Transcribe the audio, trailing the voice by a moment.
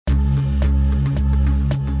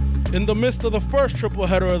In the midst of the first triple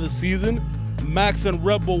header of the season, Max and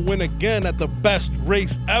Red Bull win again at the best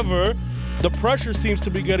race ever. The pressure seems to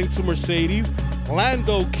be getting to Mercedes.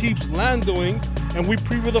 Lando keeps Landoing, and we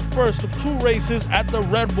preview the first of two races at the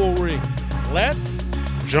Red Bull Ring. Let's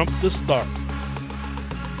jump the start.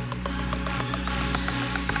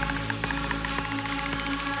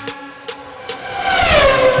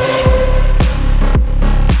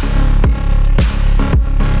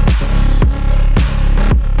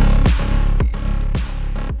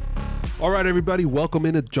 All right, everybody, welcome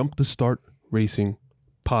in to Jump the Start Racing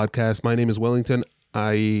podcast. My name is Wellington.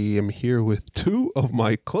 I am here with two of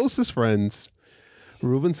my closest friends.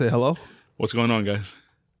 Ruben, say hello. What's going on, guys?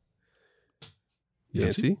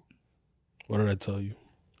 Yancy. What did I tell you?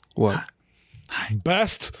 What?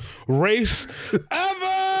 Best race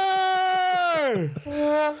ever!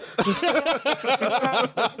 I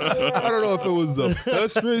don't know if it was the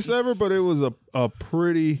best race ever, but it was a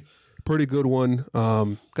pretty good one.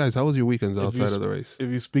 Guys, how was your weekends outside of the race? If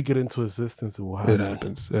you speak it into existence, it will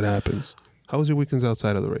happen. It happens. How was your weekends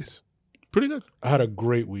outside of the race? Pretty good. I had a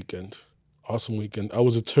great weekend. Awesome weekend. I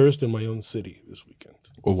was a tourist in my own city this weekend.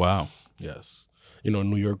 Oh, wow. Yes. You know,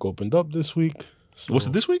 New York opened up this week. So, Was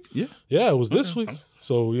it this week? Yeah. Yeah, it was this week.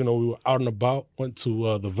 So, you know, we were out and about, went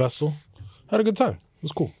to the Vessel. Had a good time. It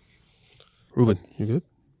was cool. Ruben, you good?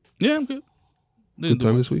 Yeah, I'm good. Good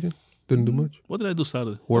time this weekend? Didn't do much? What did I do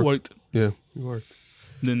Saturday? Worked. I worked. Yeah, you worked.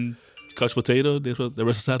 Then couch potato the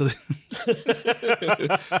rest of Saturday.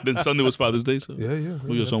 Then Sunday was Father's Day. So Yeah.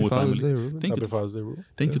 we were home with Father's family. Day, Ruben. Thank Happy you. Father's Day, Ruben.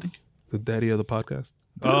 Thank you. The daddy of the podcast.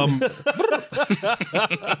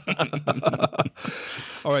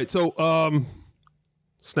 All right, so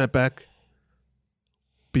snap back.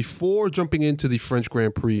 Before jumping into the French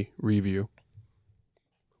Grand Prix review,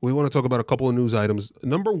 we want to talk about a couple of news items.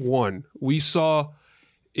 Number one, we saw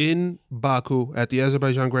in Baku at the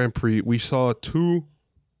Azerbaijan Grand Prix, we saw two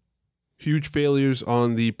huge failures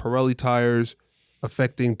on the Pirelli tires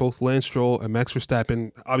affecting both Lance Stroll and Max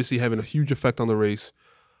Verstappen, obviously having a huge effect on the race.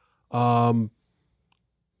 Made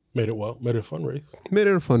it well. Made it a fun race. Made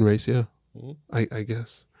it a fun race, yeah. Mhm. I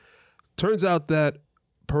guess. Turns out that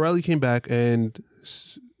Pirelli came back and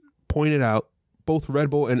pointed out both Red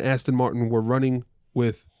Bull and Aston Martin were running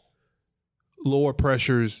with lower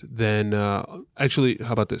pressures than actually,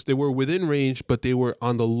 how about this? They were within range, but they were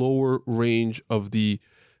on the lower range of the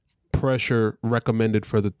pressure recommended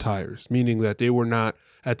for the tires, meaning that they were not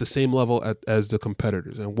at the same level as the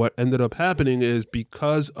competitors. And what ended up happening is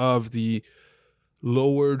because of the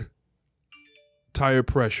lowered tire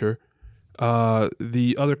pressure,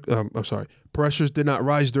 pressures did not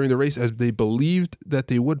rise during the race as they believed that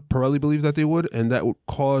they would. Pirelli believed that they would, and that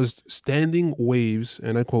caused standing waves,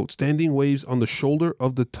 and I quote, standing waves on the shoulder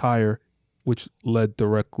of the tire, which led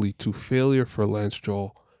directly to failure for Lance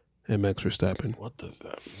Stroll and Max Verstappen. What does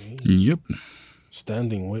that mean? Yep.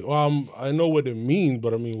 Standing wave. Well, I know what it means,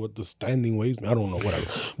 but I mean, what the standing waves mean, I don't know, whatever.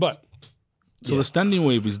 But So the standing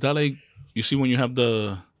wave, is that like, you see when you have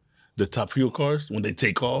the top fuel cars, when they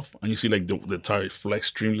take off and you see like the tire flex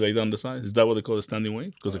streams like down the side? Is that what they call a standing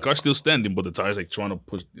wave? Because the car's still standing, but the tire's like trying to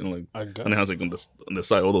push, you know, like, and it has like on the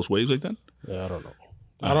side all those waves like that? Yeah, I don't know.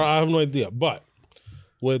 I have no idea. But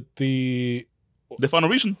with the They found a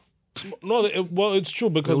reason. no, well, it's true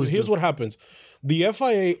because here's what happens: the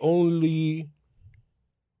FIA only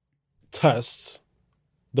tests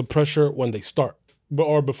the pressure when they start,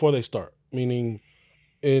 or before they start, meaning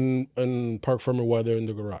in park firmware while they're in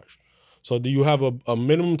the garage. So you have a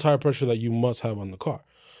minimum tire pressure that you must have on the car.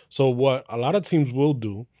 So what a lot of teams will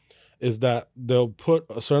do is that they'll put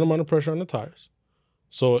a certain amount of pressure on the tires,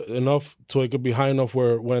 so enough so it could be high enough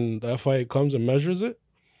where when the FIA comes and measures it,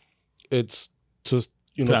 it's to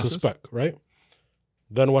to spec, right?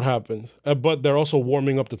 Then what happens? But they're also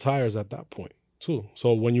warming up the tires at that point too.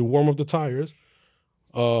 So when you warm up the tires,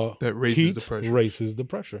 That raises heat the pressure. raises the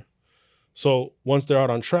pressure. So once they're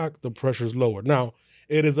out on track, the pressure is lower. Now,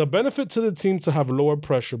 it is a benefit to the team to have lower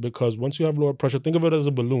pressure because once you have lower pressure, think of it as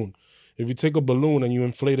a balloon. If you take a balloon and you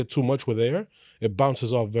inflate it too much with air, it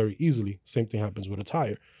bounces off very easily. Same thing happens with a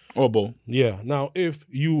tire. Or both. Yeah. Now, if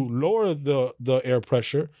you lower the air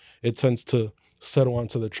pressure, it tends to settle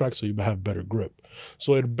onto the track so you have better grip.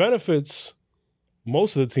 So it benefits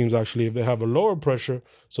most of the teams actually if they have a lower pressure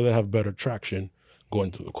so they have better traction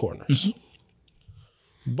going through the corners.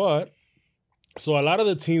 Mm-hmm. But so a lot of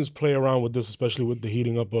the teams play around with this, especially with the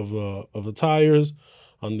heating up of the tires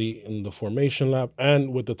in the formation lap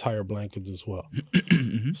and with the tire blankets as well.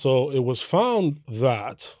 Mm-hmm. So it was found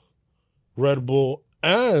that Red Bull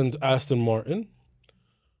and Aston Martin,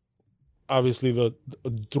 obviously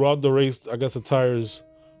throughout the race, I guess the tires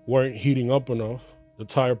weren't heating up enough. the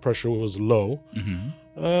tire pressure was low,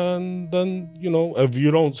 Mm-hmm. and then if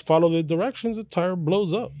you don't follow the directions, the tire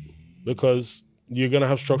blows up because you're gonna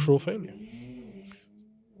have structural failure.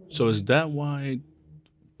 So is that why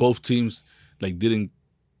both teams didn't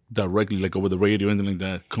directly over the radio or anything like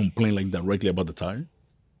that complain directly about the tire?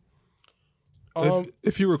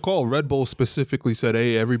 If you recall, Red Bull specifically said,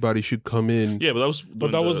 "Hey, everybody should come in." Yeah,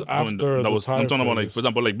 but that was after the tire I'm talking about failures. for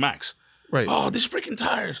example Max. Right. Oh, these freaking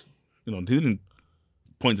tires! He didn't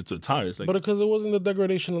point it to the tires. But because it wasn't the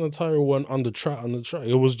degradation on the tire one on the track,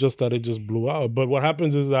 it was just that it just blew out. But what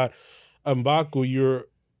happens is that in Baku,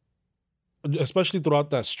 especially throughout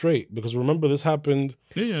that straight, because remember this happened.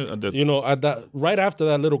 Yeah. At that right after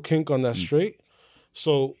that little kink on that straight,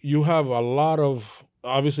 so you have a lot of.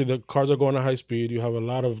 Obviously, the cars are going at high speed. You have a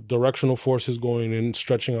lot of directional forces going in,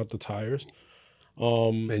 stretching out the tires.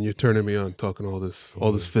 Man, you're turning me on talking all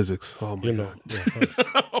this physics. Oh my god! Yeah.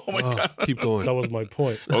 Oh my god! Keep going. That was my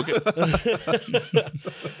point. Okay.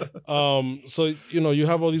 So you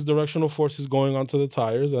have all these directional forces going onto the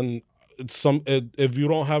tires, and if you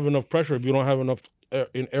don't have enough pressure, if you don't have enough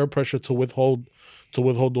air pressure to withhold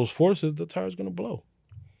those forces, the tire's gonna blow.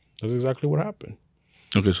 That's exactly what happened.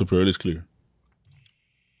 Okay, so Pirelli's clear.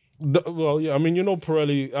 Well, yeah, I mean,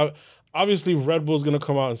 Pirelli. Obviously, Red Bull's going to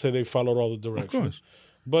come out and say they followed all the directions. Of course.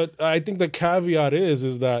 But I think the caveat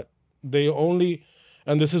is that they only,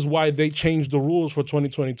 and this is why they changed the rules for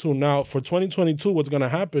 2022. Now, for 2022, what's going to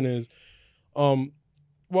happen is,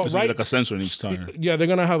 There's like a sensor in each tire. Yeah, they're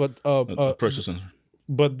going to have A pressure sensor.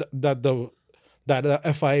 but that the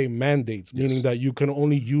FIA mandates, meaning that you can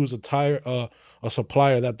only use a tire, a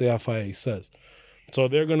supplier that the FIA says. So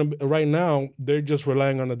right now, they're just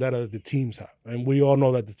relying on the data that the teams have. And we all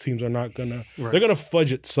know that the teams are not they're going to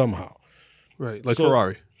fudge it somehow. Right, like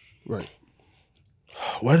Ferrari. Right.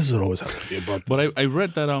 Why does it always have to be about this? But I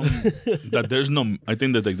read that that there's no, I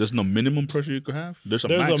think that there's no minimum pressure you could have. There's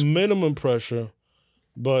a minimum pressure,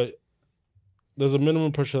 but there's a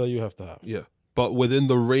minimum pressure that you have to have. Yeah. But within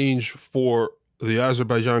the range for the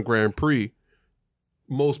Azerbaijan Grand Prix,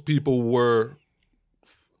 most people were,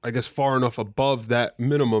 I guess, far enough above that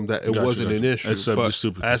minimum that it wasn't an issue. Except but the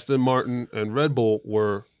stupid Aston Martin and Red Bull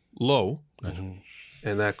were low, and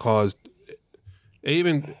that caused,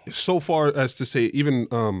 even so far as to say, even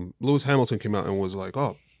Lewis Hamilton came out and was like,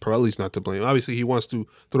 "Oh, Pirelli's not to blame." Obviously, he wants to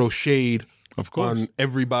throw shade, of course, on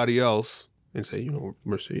everybody else and say,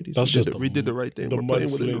 Mercedes, we did the right thing. We're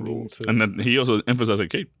playing within the rules. And then he also emphasized,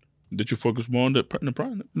 like, "Hey, did you focus more on the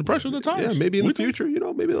pressure of the tires?" Yeah, maybe in the future,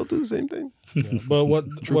 maybe they'll do the same thing. Yeah. But what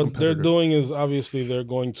they're doing is obviously the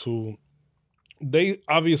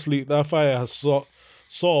FIA has saw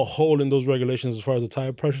a hole in those regulations as far as the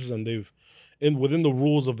tire pressures, and within the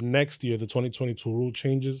rules of next year, the 2022 rule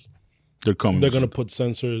changes. They're going to put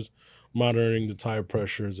sensors monitoring the tire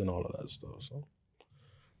pressures and all of that stuff. So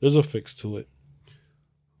there's a fix to it.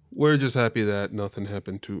 We're just happy that nothing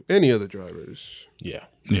happened to any of the drivers. Yeah.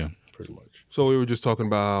 Pretty much. So we were just talking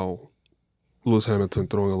about Lewis Hamilton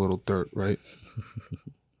throwing a little dirt, right?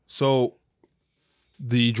 So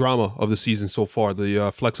the drama of the season so far,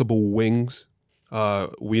 the flexible wings.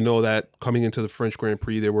 We know that coming into the French Grand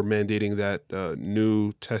Prix, they were mandating that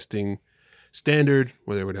new testing standard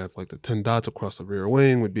where they would have like the 10 dots across the rear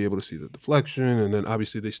wing, would be able to see the deflection. And then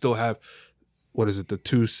obviously they still have, the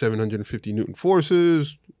two 750 Newton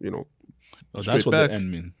forces, that's what back. the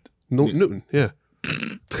N mean. Newton, yeah.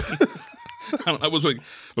 I was like,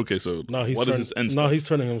 okay, so what is this N stuff? No, he's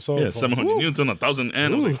turning himself. Yeah, 700 Newton, 1,000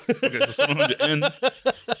 N. I was like, okay, so 700 N.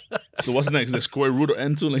 So what's next? The square root of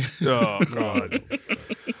N too? Like, oh God.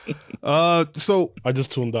 So I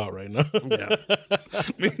just tuned out right now. Yeah,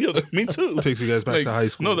 me too. Takes you guys back to high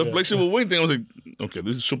school. No, the flexible wing thing. I was like, okay,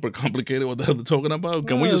 this is super complicated. What the hell are they talking about?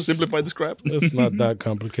 Can we just simplify this crap? It's not that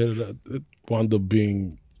complicated. It wound up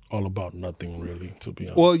being all about nothing, really. To be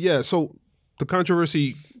honest. Well, yeah. So the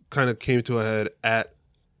controversy kind of came to a head at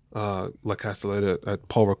La Castelletta at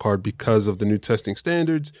Paul Ricard because of the new testing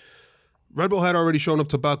standards. Red Bull had already shown up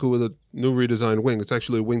to Baku with a new redesigned wing. It's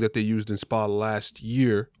actually a wing that they used in Spa last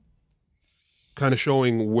year, kind of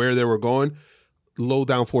showing where they were going. Low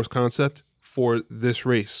downforce concept for this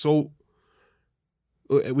race. So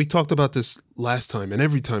we talked about this last time and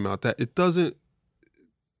every time out that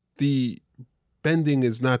the bending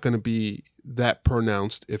is not going to be that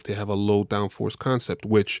pronounced if they have a low downforce concept,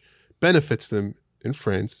 which benefits them in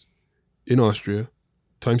France, in Austria,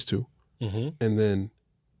 ×2, and then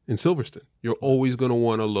in Silverstone. You're always going to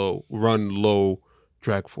want to run low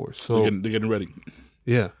drag force. So they're getting ready.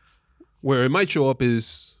 Yeah. Where it might show up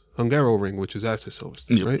is Hungaroring, which is after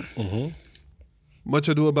Silverstone, right? Mm-hmm. Much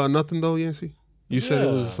ado about nothing, though, Yancey? You said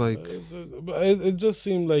it was like it just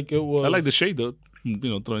seemed like it was. I like the shade though.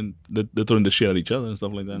 They're throwing the shit at each other and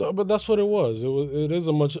stuff like that. No, but that's what it was. It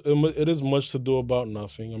is much to do about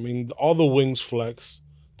nothing. I mean, all the wings flex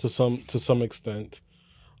to some extent.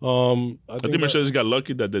 I think Mercedes got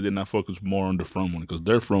lucky that they did not focus more on the front one because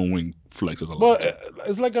their front wing flexes a lot. But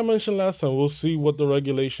it's like I mentioned last time. We'll see what the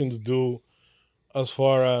regulations do as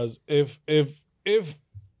far as if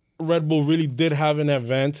Red Bull really did have an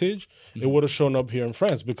advantage, it would have shown up here in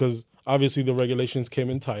France because obviously the regulations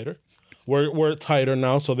came in tighter. We're tighter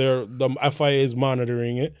now, so the FIA is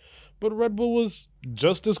monitoring it. But Red Bull was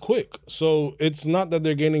just as quick. So it's not that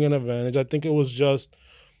they're gaining an advantage. I think it was just,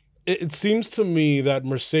 it seems to me that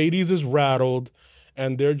Mercedes is rattled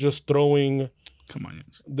and they're just throwing, Come on,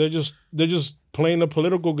 yes. they're just playing a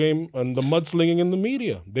political game and the mudslinging in the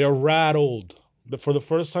media. They're rattled. For the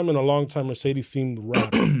first time in a long time, Mercedes seemed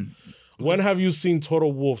rattled. When have you seen Toto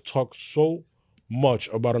Wolff talk so much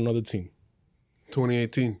about another team?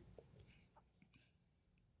 2018.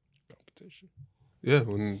 Competition. Yeah,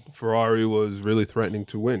 when Ferrari was really threatening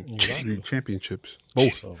to win Exactly. the championships.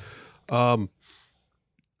 Both. So,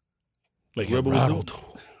 Like Red Bull rattled.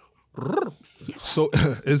 So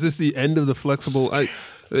is this the end of the flexible?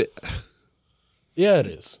 yeah, it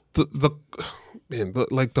is.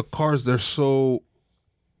 The cars,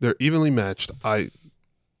 they're evenly matched.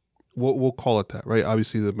 We'll call it that, right?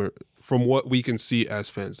 Obviously, from what we can see as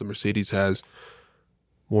fans, the Mercedes has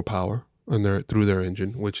more power through their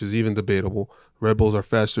engine, which is even debatable. Red Bulls are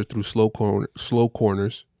faster through slow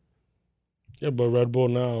corners. Yeah, but Red Bull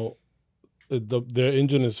now, their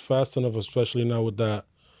engine is fast enough, especially now with that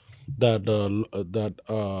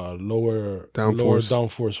lower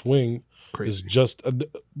downforce wing. Crazy. Is just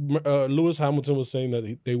Lewis Hamilton was saying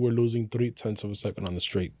that they were losing 0.3 of a second on the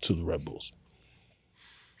straight to the Red Bulls.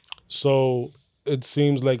 So it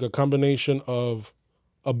seems like a combination of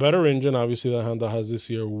a better engine, obviously that Honda has this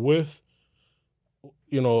year, with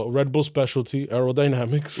Red Bull specialty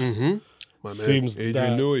aerodynamics. Mm-hmm. My man, Seems Adrian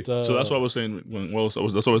that Newey. So that's what I was saying. That's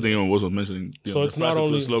what I was thinking when Wells was mentioning. So it's not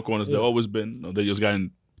only the slow corners. yeah. They've always been. They just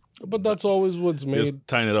gotten. But that's always what's Just made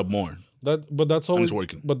tying it up more. but that's And always it's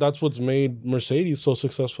working. But that's what's made Mercedes so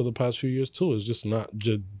successful the past few years too. It's just not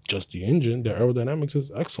just the engine. Their aerodynamics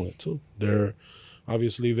is excellent too. They were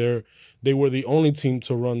the only team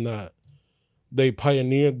to run that. They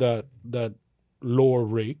pioneered that lower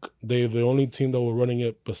rake. They're the only team that were running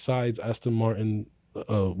it besides Aston Martin,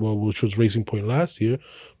 which was Racing Point last year.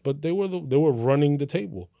 But they were running the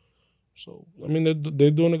table. So I mean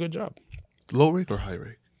they're doing a good job. Low rake or high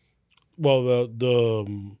rake? Well,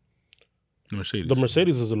 the Mercedes. The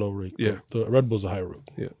Mercedes is a low rake. Yeah. The Red Bull's a high rake.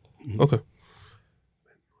 Yeah. Okay.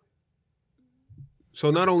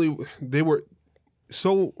 So not only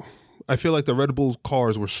I feel like the Red Bull's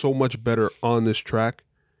cars were so much better on this track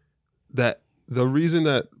that the reason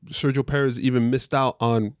that Sergio Perez even missed out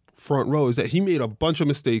on front row is that he made a bunch of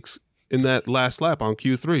mistakes in that last lap on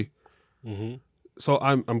Q3. Mm-hmm. So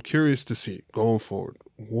I'm curious to see going forward,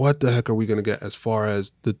 what the heck are we going to get as far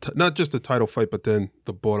as not just the title fight, but then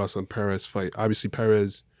the Bottas and Perez fight. Obviously,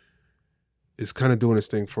 Perez is kind of doing his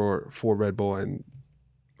thing for Red Bull, and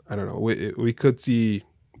I don't know. We could see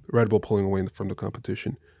Red Bull pulling away from the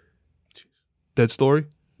competition. Dead story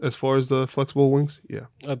as far as the flexible wings? Yeah.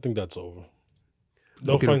 I think that's over.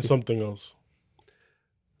 They'll find something else.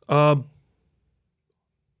 We'll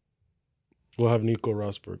have Nico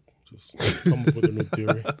Rosberg just come up with a new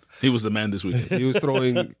theory. He was the man this weekend. He was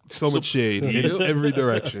throwing so much shade in every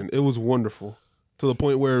direction. It was wonderful. To the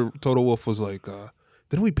point where Toto Wolff was like,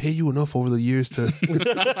 didn't we pay you enough over the years to...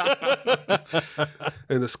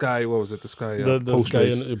 And the Sky, what was it? The Sky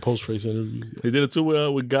post-race interview. He did it too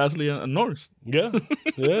with Gasly and Norris. Yeah.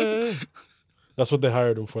 Yeah. That's what they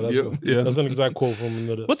hired him for. That's an exact quote from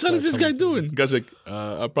him. What the hell is this guy doing? Guy's like,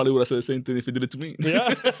 I probably would have said the same thing if he did it to me.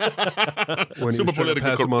 Yeah. When he was trying to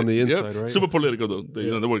pass him on the inside, right? Super political, though. They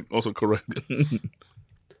were also correct.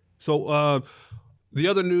 So the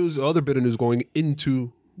other bit of news going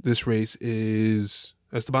into this race is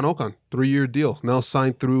Esteban Ocon, 3-year deal, now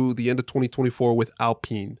signed through the end of 2024 with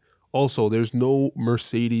Alpine. Also, there's no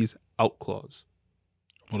Mercedes out clause.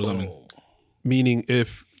 What does that mean? Meaning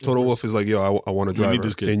if Toto Wolff is like, yo, I want to drive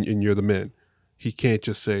this kid. and you're the man, he can't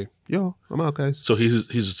just say, yo, I'm out, guys. So he's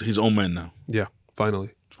his own man now. Yeah,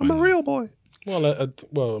 finally. I'm a real boy.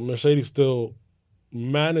 Well, Mercedes still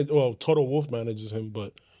Toto Wolff manages him,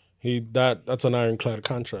 but that's an ironclad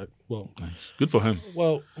contract. Well, Nice. Good for him.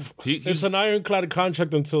 Well, it's an ironclad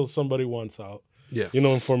contract until somebody wants out. Yeah.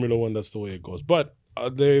 In Formula One, that's the way it goes. But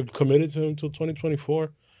they've committed to him till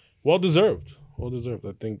 2024. Well deserved.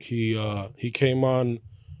 I think he came on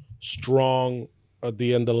strong at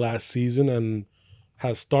the end of last season and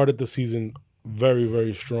has started the season very,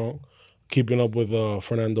 very strong, keeping up with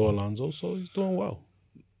Fernando Alonso. So he's doing well.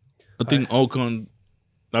 I think Ocon,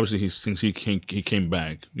 obviously, since he came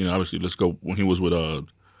back, obviously, let's go when he was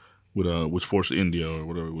with Force India or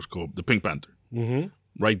whatever it was called, the Pink Panther. Mm-hmm.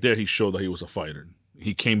 Right there, he showed that he was a fighter.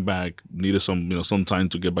 He came back, needed some time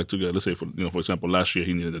to get back together. Let's say, for example, last year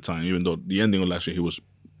he needed the time, even though the ending of last year he was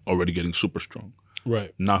already getting super strong.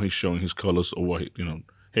 Right. Now he's showing his colors of what,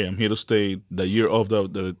 hey, I'm here to stay. The year off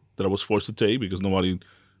that I was forced to take because nobody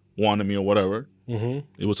wanted me or whatever. Mm-hmm.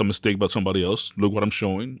 It was a mistake by somebody else. Look what I'm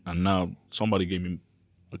showing. And now somebody gave me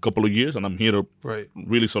a couple of years and I'm here to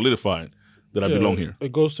really solidify that I belong here.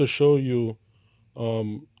 It goes to show you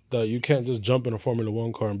that you can't just jump in a Formula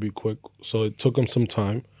One car and be quick. So it took him some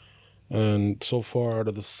time. And so far, out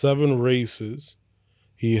of the 7 races,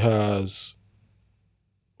 he has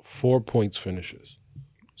 4 points finishes.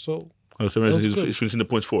 So He's finishing the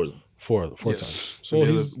points for them. Four times. So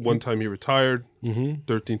he's one time he retired, mm-hmm.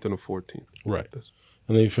 13th and a 14th. Right.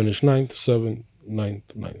 And then he finished 9th, 7th,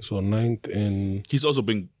 9th. So 9th in He's also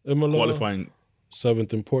been Imola, qualifying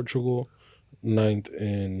 7th in Portugal, 9th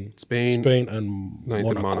in Spain and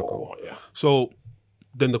 9th in Monaco. Yeah. So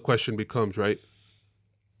then the question becomes, right?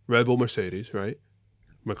 Red Bull, Mercedes, right?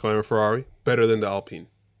 McLaren, Ferrari, better than the Alpine.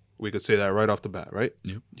 We could say that right off the bat, right?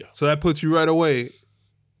 Yep. Yeah. So that puts you right away.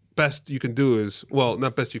 Best you can do is, well,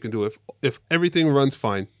 not best you can do. If everything runs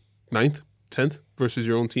fine, 9th, 10th versus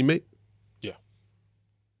your own teammate. Yeah.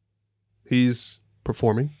 He's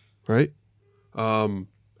performing, right?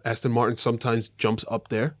 Aston Martin sometimes jumps up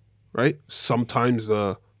there, right? Sometimes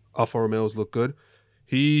the Alfa Romeos look good.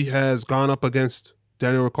 He has gone up against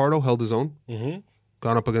Daniel Ricciardo, held his own. Mm-hmm.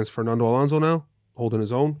 Gone up against Fernando Alonso now, holding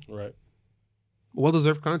his own. Right.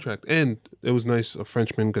 Well-deserved contract. And it was nice a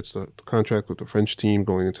Frenchman gets the contract with the French team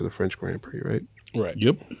going into the French Grand Prix, right? Right.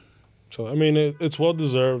 Yep. So, I mean, it's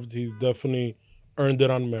well-deserved. He's definitely earned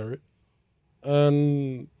it on merit.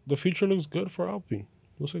 And the future looks good for Alpine.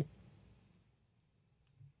 We'll see.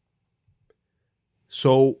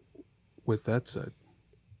 So, with that said,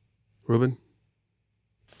 Ruben?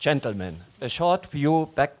 Gentlemen, a short view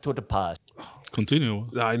back to the past. Continue.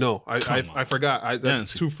 I know. I forgot.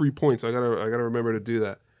 That's 2 free points. I gotta remember to do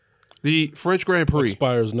that. The French Grand Prix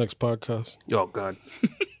Expires next podcast. Oh God.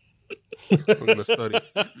 I'm gonna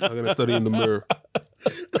study in the mirror.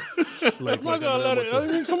 I'm not gonna let it. I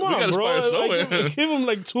mean, come on, gotta bro. aspire somewhere. Give him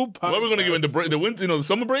like 2 podcasts. What are we gonna give him the winter, the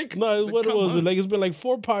summer break? No, what Come was it? on. Like it's been like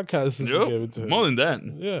 4 podcasts since we gave it Yep. to him. More than that.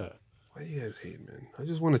 Yeah. Why do you guys hate, man? I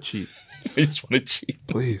just want to cheat, I just want to cheat.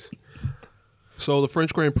 please. So the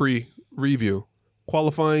French Grand Prix review,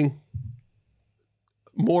 qualifying,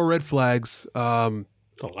 more red flags. A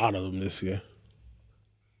lot of them this year.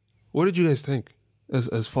 What did you guys think?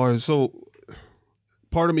 As far as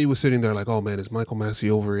part of me was sitting there like, oh man, is Michael Massey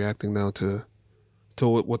overreacting now to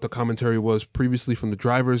what the commentary was previously from the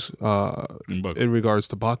drivers in regards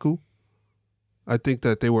to Baku? I think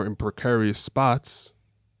that they were in precarious spots.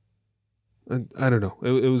 And I don't know.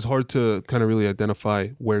 It was hard to kind of really identify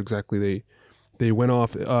where exactly they went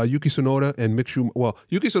off. Yuki Tsunoda and Mick Schumacher. Well,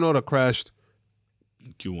 Yuki Tsunoda crashed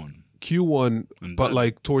Q1, And but then-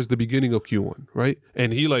 like towards the beginning of Q1, right?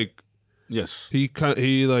 And he Yes.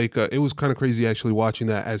 it was kind of crazy actually watching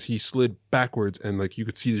that as he slid backwards and like you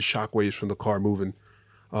could see the shockwaves from the car moving.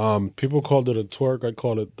 People called it a twerk. I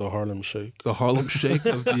call it the Harlem Shake. The Harlem Shake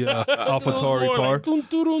of the AlphaTauri More car. like, dun,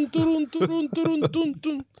 dun, dun, dun, dun, dun,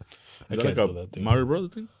 dun. I Is that can't like do that a thing. Mario Brother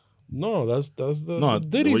thing? No, that's the No,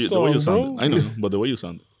 Diddy the way song, you bro. sounded. I know, but the way you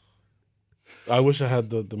sounded. I wish I had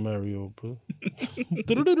the Mario, bro.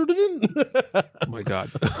 Oh my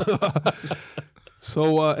God.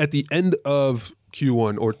 So at the end of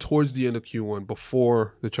Q1 or towards the end of Q1,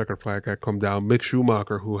 before the checkered flag had come down, Mick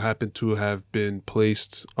Schumacher, who happened to have been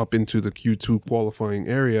placed up into the Q2 qualifying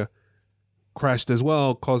area, crashed as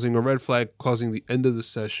well, causing a red flag, causing the end of the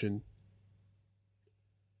session.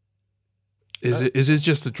 Is it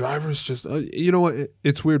just the drivers? Just you know what?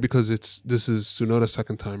 It's weird because this is Tsunoda's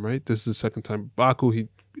second time, right? This is the second time. Baku he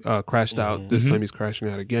crashed out. This time he's crashing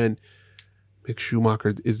out again. Mick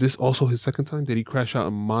Schumacher, is this also his second time? Did he crash out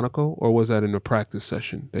in Monaco, or was that in a practice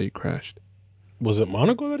session that he crashed? Was it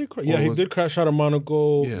Monaco that he crashed? Or Yeah, he was did crash out of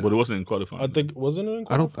Monaco. Yeah. But it wasn't in qualifying. I think wasn't it? In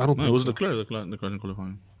I don't No, think it was so. Leclerc. The crash in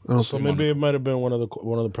qualifying. I don't So think maybe it might have been one of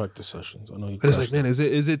the practice sessions. I know he But it's crashed. like, man, is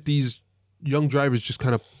it these young drivers just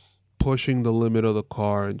kind of pushing the limit of the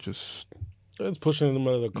car and just It's pushing in the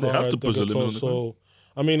middle of the They car. have I to think push the it's limit of the also,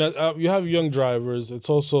 I mean, you have young drivers. It's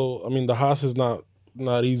also, I mean, the Haas is not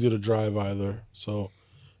easy to drive either. So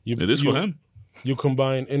It is for him. you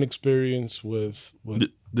combine inexperience with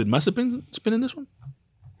Did Mazepin spin in this one?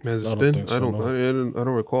 Has it I don't spin? think so, I don't. no. I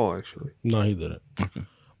don't recall actually. no, he didn't. Okay.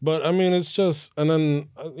 But I mean, it's just, and then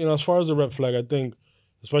as far as the red flag, I think,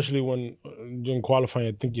 especially when during qualifying,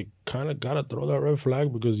 I think you kind of gotta throw that red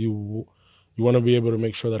flag because you want to be able to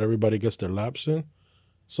make sure that everybody gets their laps in.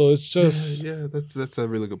 So it's just Yeah, that's a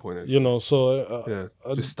really good point. Actually. So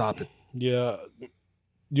Just stop it. yeah,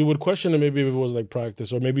 you would question it maybe if it was like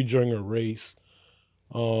practice or maybe during a race,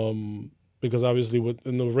 because obviously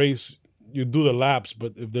in the race you do the laps,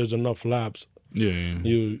 but if there's enough laps, Yeah.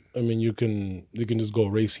 you can just go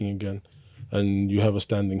racing again, and you have a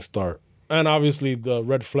standing start. And obviously the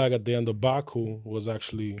red flag at the end of Baku was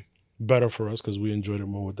actually better for us because we enjoyed it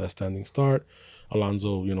more with that standing start.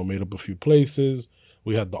 Alonso, made up a few places.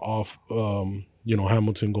 We had the off,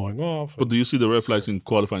 Hamilton going off. But do you see the red flags in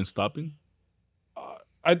qualifying stopping?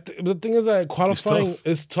 The thing is that qualifying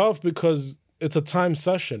is tough because it's a time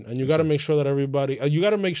session, and you got to make sure that everybody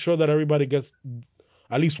gets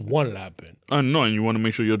at least one lap in. No, and you want to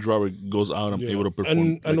make sure your driver goes out and able to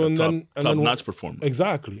perform top-notch performance.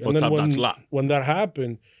 Exactly. Or And then top-notch lap. when that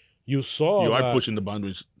happened, you saw You are that, pushing the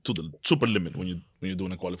boundaries to the super limit when you're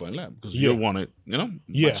doing a qualifying lap because Yeah. you want to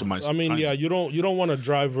maximize. I mean, time. you don't want a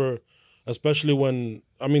driver, especially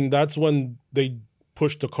that's when they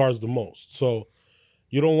push the cars the most. So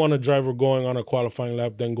you don't want a driver going on a qualifying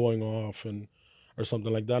lap then going off or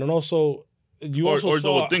something like that. And also Or saw,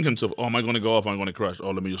 they'll think himself, am I going to go off? I'm going to crash.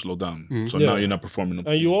 Oh, let me just slow down. So Yeah. now you're not performing.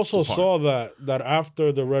 and you also saw that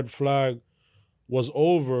after the red flag was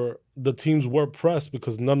over, the teams were pressed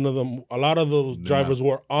because a lot of those drivers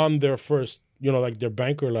were on their first, like their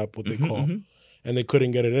banker lap, what they call, and they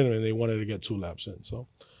couldn't get it in, and they wanted to get 2 laps in. So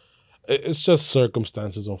it's just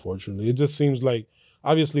circumstances, unfortunately. It just seems like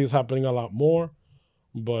obviously it's happening a lot more,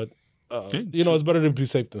 but it's better to be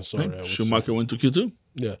safe than sorry. I would say. Schumacher went to Q2.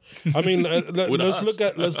 Yeah, I mean, let's look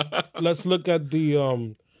at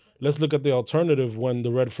the alternative when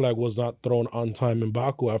the red flag was not thrown on time in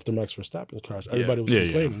Baku after Max Verstappen's crash. Everybody was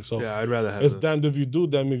complaining. So I'd rather have it's damned if you do,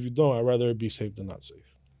 damned if you don't. I'd rather it be safe than not safe.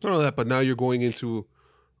 Not only that, but now you're going into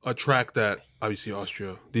a track that obviously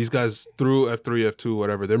Austria. These guys through F3, F2,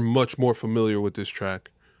 whatever. They're much more familiar with this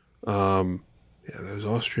track. There's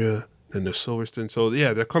Austria, then there's Silverstone. So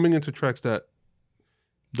they're coming into tracks that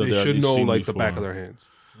they should know like the back of their hands.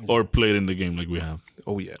 Or played in the game like we have.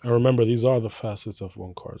 Oh yeah. And remember, these are the fastest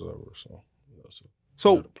F1 cars ever. So you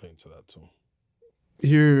gotta play into that too.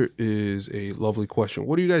 Here is a lovely question.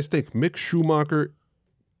 What do you guys think? Mick Schumacher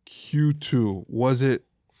Q2, was it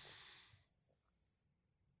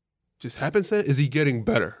just happenstance? Is he getting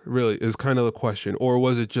better? Really, is kind of the question. Or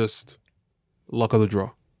was it just luck of the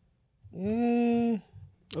draw? I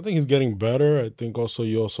think he's getting better. I think also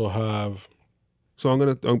you also have. So I'm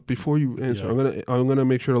gonna before you answer, I'm gonna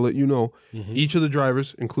make sure to let you know each of the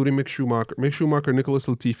drivers, including Mick Schumacher, Nicholas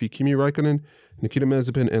Latifi, Kimi Räikkönen, Nikita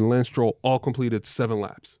Mazepin, and Lance Stroll, all completed 7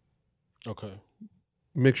 laps. Okay.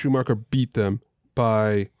 Mick Schumacher beat them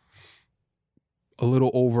by a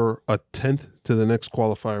little over a tenth to the next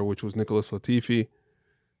qualifier, which was Nicholas Latifi,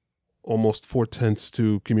 almost 4/10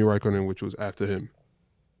 to Kimi Räikkönen, which was after him.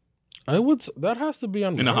 That has to be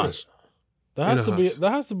on In a merit. Haas. That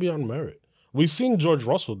has to be on merit. We've seen George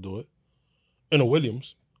Russell do it in a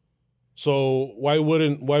Williams. So why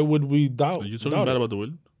would we doubt? Are you talking doubt bad it? about the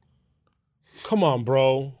Williams? Come on,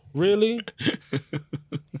 bro. Really?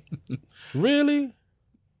 Really?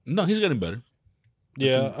 No, he's getting better.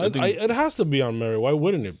 Yeah, I think- it has to be on merit. Why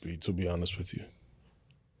wouldn't it be, to be honest with you?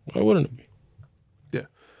 Why wouldn't it be? Yeah.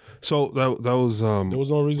 So that was There was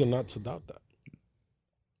no reason not to doubt that.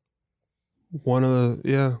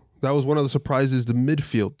 that was one of the surprises. The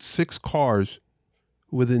midfield, 6 cars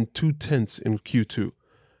within 2/10 in Q2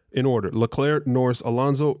 in order: Leclerc, Norris,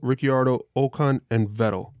 Alonso, Ricciardo, Ocon, and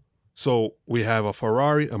Vettel. So we have a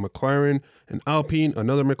Ferrari, a McLaren, an Alpine,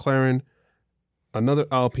 another McLaren, another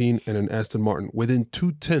Alpine, and an Aston Martin within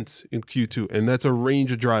 2/10 in Q2, and that's a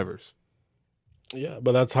range of drivers. Yeah,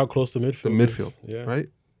 but that's how close the midfield. The midfield, is. Yeah, right?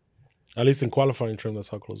 At least in qualifying terms, that's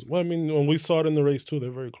how close. Well, I mean, when we saw it in the race too,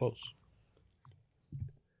 they're very close.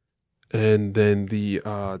 And then the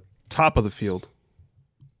top of the field.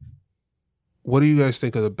 What do you guys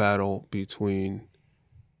think of the battle between?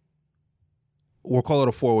 We'll call it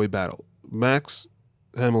a 4-way battle. Max,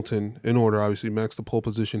 Hamilton, in order, obviously. Max the pole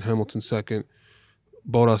position, Hamilton second,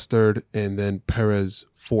 Bottas third, and then Perez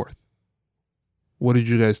fourth. What did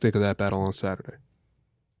you guys think of that battle on Saturday?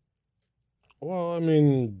 Well, I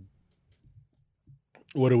mean,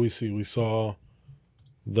 what do we see? We saw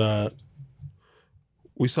that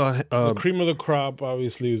We saw the cream of the crop,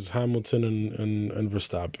 obviously, is Hamilton and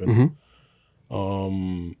Verstappen.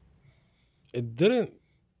 It didn't.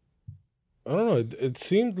 I don't know. It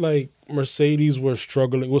seemed like Mercedes were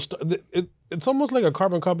struggling. It's almost like a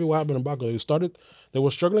carbon copy of what happened in Baku. They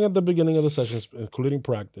were struggling at the beginning of the sessions, including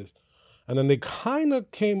practice, and then they kind of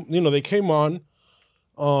came. They came on,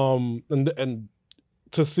 and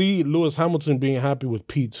to see Lewis Hamilton being happy with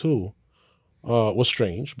P2 was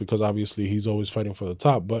strange because obviously he's always fighting for the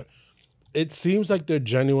top. But it seems like they're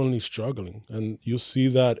genuinely struggling, and you see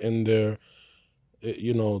that in their,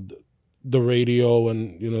 the radio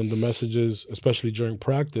and the messages, especially during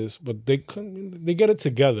practice. But they get it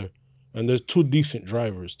together, and there's two decent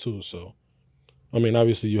drivers too. So, I mean,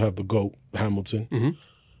 obviously you have the GOAT Hamilton,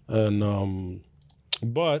 and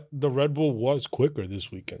but the Red Bull was quicker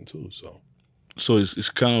this weekend too. So it's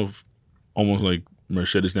kind of almost like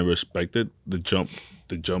Mercedes never expected the jump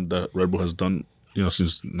that Red Bull has done,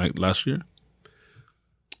 since last year.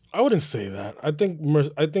 I wouldn't say that. I think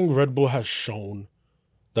Red Bull has shown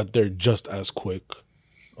that they're just as quick.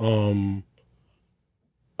 I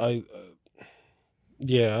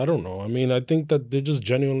don't know. I mean, I think that they're just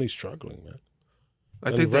genuinely struggling, man.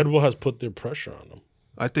 I think Red Bull has put their pressure on them.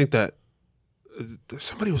 I think that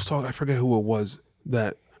somebody was talking, I forget who it was,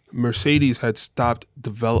 that Mercedes had stopped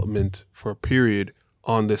development for a period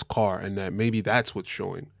on this car, and that maybe that's what's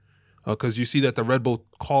showing. Because you see that the Red Bull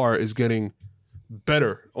car is getting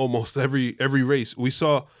better almost every race. We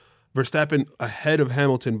saw Verstappen ahead of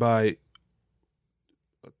Hamilton by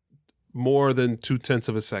more than 0.2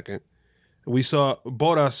 of a second. We saw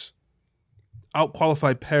Bottas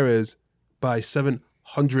out-qualify Perez by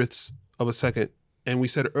 0.07 of a second. And we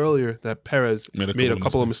said earlier that Perez made a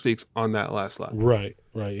couple of mistakes on that last lap. Right.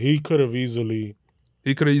 He could have easily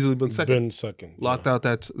been second. Locked out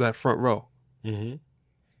that front row. Mm-hmm.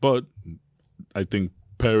 But I think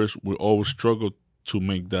Perez will always struggle to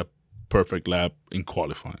make that perfect lap in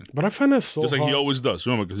qualifying. But I find that so just like hard. he always does.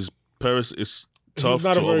 Remember, because Perez is tough. He's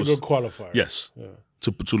not a very good qualifier. Yes. Yeah.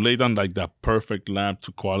 To lay down like that perfect lap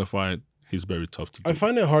to qualify, he's very tough to do. I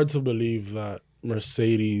find it hard to believe that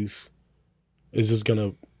Mercedes is just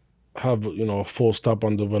gonna have a full stop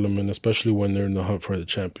on development, especially when they're in the hunt for the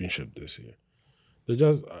championship this year. They're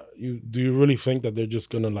just do you really think that they're just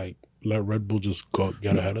gonna let Red Bull just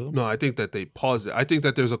get ahead of them? No, I think that they paused it. I think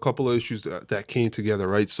that there's a couple of issues that came together,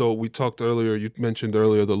 right? So we talked earlier, you mentioned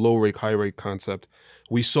earlier the low rake, high rake concept.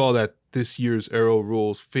 We saw that this year's aero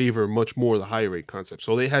rules favor much more the high rake concept.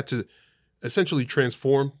 So they had to essentially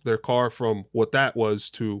transform their car from what that was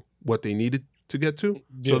to what they needed to get to.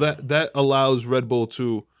 Yeah. So that allows Red Bull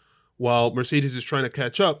to, while Mercedes is trying to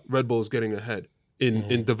catch up, Red Bull is getting ahead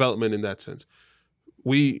in development in that sense.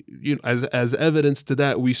 We, as evidence to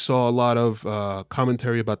that, we saw a lot of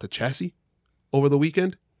commentary about the chassis over the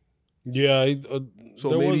weekend. Yeah,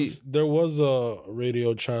 there was a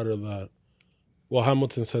radio chatter that,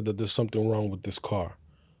 Hamilton said that there's something wrong with this car.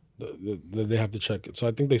 That they have to check it. So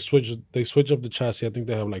I think they switch up the chassis. I think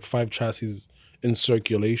they have like 5 chassis in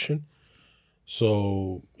circulation.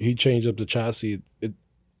 So he changed up the chassis. They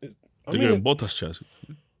got a Bottas chassis.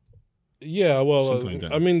 Yeah, well, like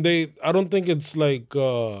that. I mean, I don't think it's like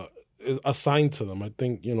assigned to them. I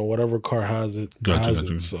think whatever car has it has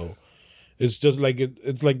it. So it's just like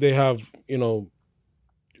it's like they have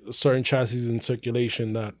certain chassis in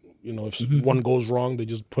circulation that if one goes wrong, they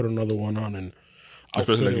just put another one on and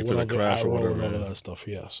especially like if it's a crash or whatever, and all of that stuff.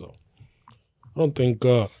 Yeah, so I don't think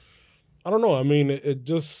I don't know. I mean,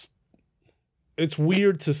 it's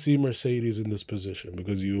weird to see Mercedes in this position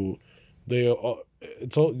because they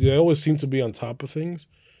always seem to be on top of things,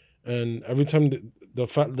 and every time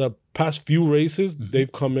the past few races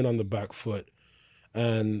they've come in on the back foot,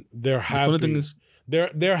 and they're happy. The funny thing is,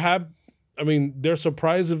 they're happy. I mean, they're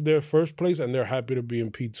surprised if they're first place, and they're happy to be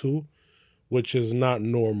in P2, which is not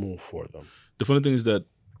normal for them. The funny thing is that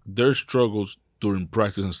their struggles during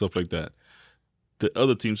practice and stuff like that, the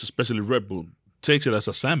other teams, especially Red Bull, takes it as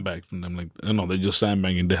a sandbag from them. Like, they're just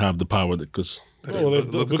sandbagging. They have the power because they've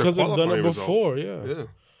done it before. Yeah.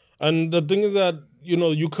 And the thing is that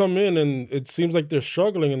you come in and it seems like they're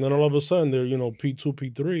struggling, and then all of a sudden they're P2,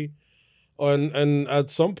 P3, and at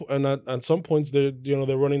some points they're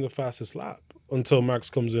running the fastest lap until Max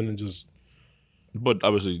comes in and just. But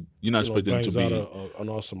obviously, you're not expecting them to be an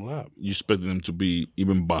awesome lap. You expecting them to be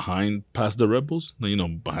even behind past the Red Bulls,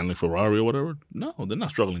 behind like Ferrari or whatever. No, they're not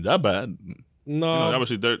struggling that bad. No,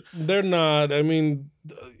 obviously they're not. I mean,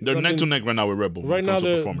 they're neck to neck right now with Red Bull. Right now,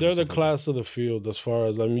 they're the class of the field as far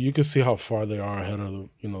as you can see how far they are ahead of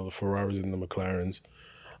the Ferraris and the McLarens.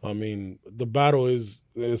 I mean, the battle is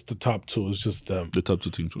the top two. It's just them. The top two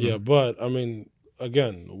teams. Yeah, but I mean,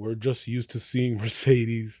 again, we're just used to seeing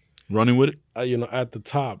Mercedes running with it. At the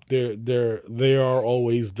top, they are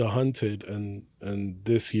always the hunted, and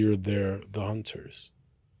this year they're the hunters.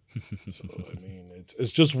 So I mean,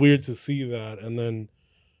 it's just weird to see that, and then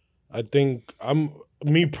I think I'm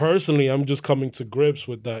just coming to grips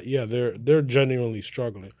with that. Yeah, they're genuinely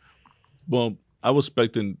struggling. Well, I was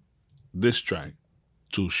expecting this track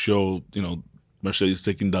to show, Mercedes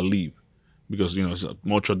taking that leap because,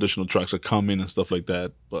 more traditional tracks are coming and stuff like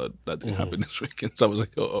that, but that didn't happen this weekend. So I was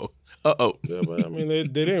like, uh-oh. Yeah, but I mean, they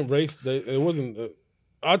didn't race. It wasn't.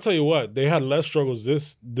 I'll tell you what, they had less struggles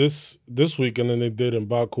this weekend than they did in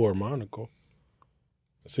Baku or Monaco.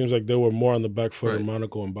 It seems like they were more on the back foot in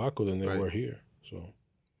Monaco and Baku than they were here. So,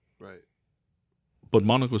 Right. But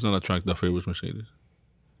Monaco's not a track that favors Mercedes.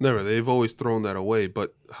 Never. They've always thrown that away.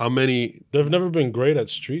 But how many? They've never been great at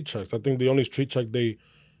street tracks. I think the only street track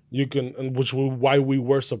why we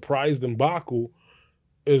were surprised in Baku,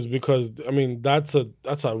 is because I mean that's a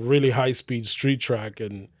really high speed street track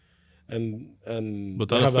and But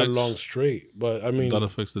they have that long straight. But I mean that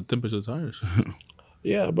affects the temperature of the tires.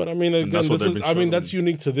 yeah, but I mean again, that's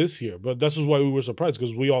unique to this year. But this is why we were surprised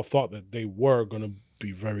because we all thought that they were gonna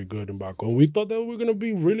be very good in Baku, and we thought that we were gonna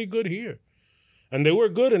be really good here. And they were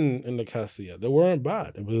good in the Castilla. They weren't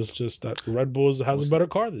bad. It was just that Red Bull has a better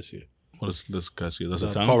car this year. What is this Castilla?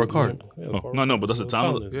 That's a town? Paul Ricard. Yeah, No, but that's a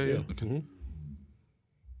town. Yeah. Okay. Mm-hmm.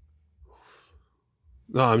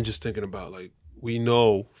 No, I'm just thinking about we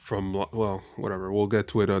know from whatever. We'll get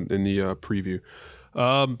to it in the preview.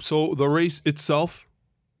 So the race itself,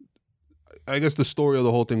 I guess the story of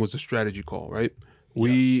the whole thing was the strategy call, right?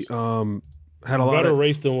 We had a lot better of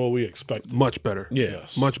race than what we expected. much better.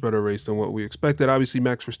 Yes. Much better race than what we expected. Obviously,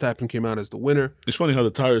 Max Verstappen came out as the winner. It's funny how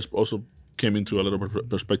the tires also came into a little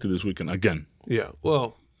perspective this weekend again. Yeah.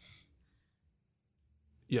 Well,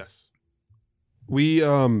 yes. We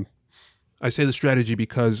I say the strategy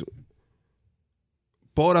because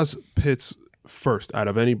Bottas pits first out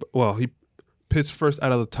of any. Well, he pits first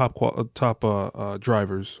out of the top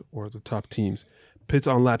drivers or the top teams. Pits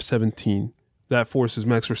on lap 17. That forces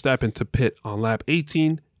Max Verstappen to pit on lap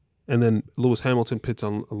 18, and then Lewis Hamilton pits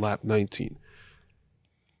on lap 19.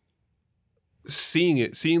 Seeing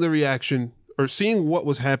the reaction, or seeing what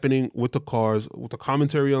was happening with the cars, with the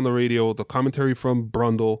commentary on the radio, the commentary from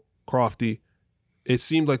Brundle, Crofty, it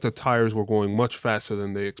seemed like the tires were going much faster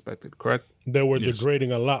than they expected, correct? They were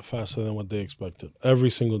degrading a lot faster than what they expected. Every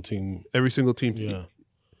single team. Yeah.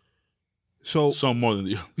 So some more than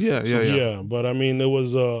the Yeah. But I mean, there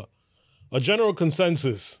was a general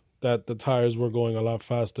consensus that the tires were going a lot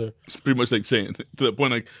faster. It's pretty much like saying to the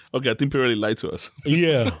point okay, I think Pirelli lied to us.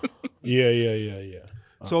 Yeah.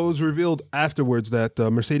 So it was revealed afterwards that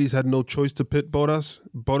Mercedes had no choice to pit Bottas.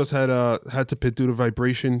 Bottas had to pit due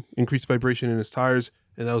to increased vibration in his tires,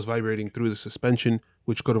 and that was vibrating through the suspension,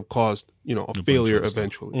 which could have caused a failure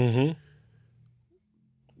eventually. Mm-hmm.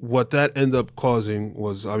 What that ended up causing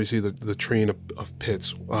was obviously the train of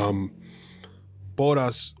pits.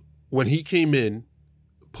 Bottas, when he came in,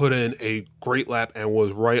 put in a great lap and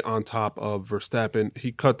was right on top of Verstappen.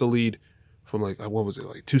 He cut the lead from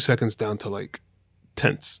 2 seconds down to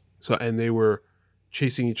tenths. So, and they were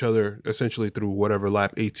chasing each other essentially through whatever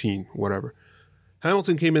lap 18, whatever.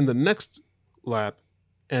 Hamilton came in the next lap,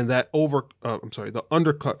 and that the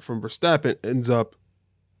undercut from Verstappen ends up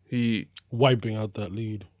he wiping out that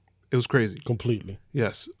lead. It was crazy. Completely.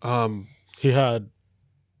 Yes.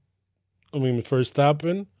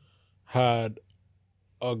 Verstappen had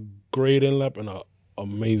a great in lap and an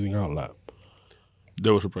amazing out lap.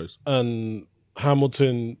 They were surprised. And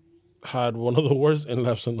Hamilton had one of the worst in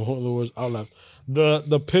laps and one of the worst out laps.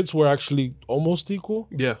 The pits were actually almost equal.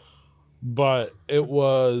 Yeah. But it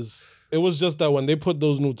was just that when they put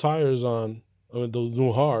those new tires on, those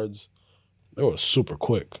new hards, they were super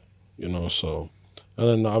quick, so. And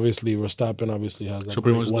then obviously Verstappen has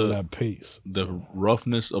that one lap pace. The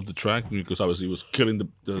roughness of the track, because obviously it was killing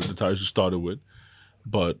the tires you started with,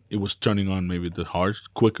 but it was turning on maybe the hards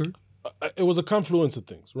quicker. It was a confluence of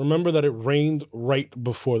things. Remember that it rained right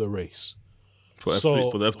before the race. For the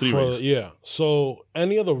F3 race. Yeah. So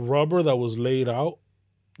any of the rubber that was laid out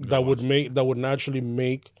that would naturally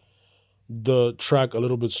make the track a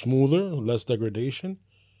little bit smoother, less degradation,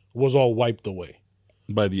 was all wiped away.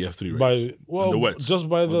 By the F3 race. The wets. Just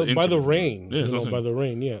by the rain. Yeah, by the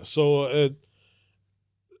rain, yeah. So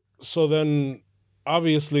then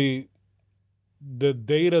obviously the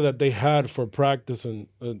data that they had for practice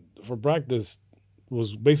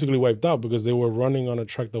was basically wiped out because they were running on a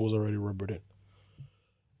track that was already rubbered in.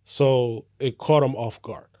 So it caught them off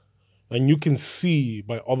guard. And you can see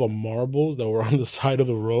by all the marbles that were on the side of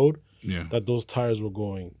the road that those tires were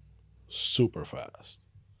going super fast.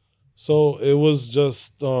 So it was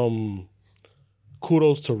just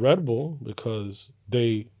kudos to Red Bull because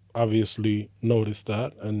they obviously noticed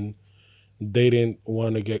that and they didn't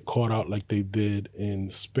want to get caught out like they did in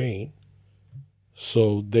Spain.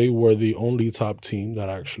 So they were the only top team that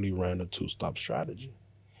actually ran a two-stop strategy.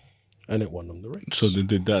 And it won them the race. So they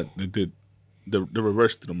did that. They did the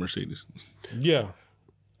reverse to the Mercedes. Yeah.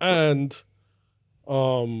 And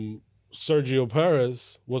Sergio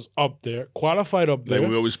Perez was up there, qualified up there. Like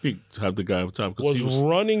we always speak to have the guy up top because was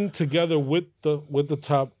running together with the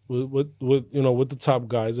top with the top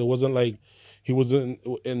guys. It wasn't like he was in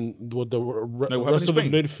with the rest of the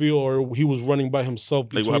midfield or he was running by himself.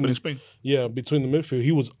 Like what happened in Spain? Yeah, between the midfield,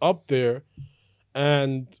 he was up there,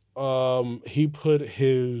 and he put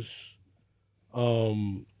his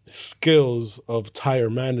skills of tire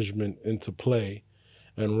management into play,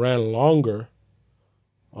 and ran longer,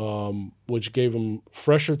 which gave him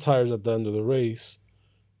fresher tires at the end of the race,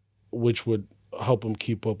 which would help him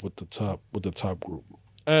keep up with the top group,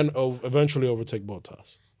 and eventually overtake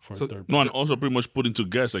Bottas for third. No, and also pretty much put into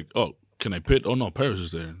guess like, oh, can I pit? Oh no, Perez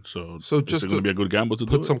is there. So just going to be a good gamble to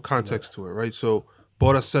put some context to it, right? So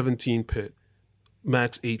Bottas 17 pit,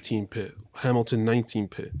 Max 18 pit, Hamilton 19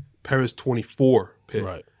 pit, Perez 24 pit.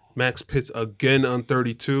 Right. Max pits again on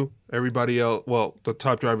 32. Everybody else, well, the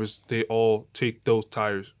top drivers, they all take those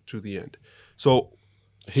tires to the end. So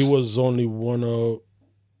he was only one of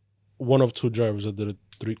two drivers that did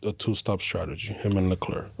a two-stop strategy. Him and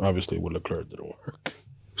Leclerc. Obviously, with Leclerc, it didn't work.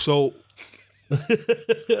 So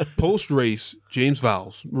post race, James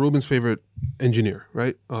Vowles, Ruben's favorite engineer,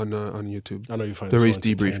 right on YouTube. I know you find the race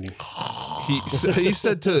debrief. He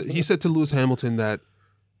said to Lewis Hamilton that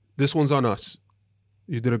this one's on us.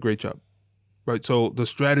 You did a great job, right? So the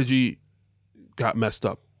strategy got messed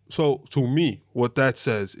up. So to me, what that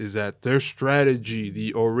says is that their strategy,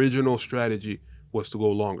 the original strategy, was to go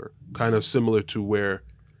longer, kind of similar to where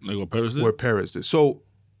Perez did. So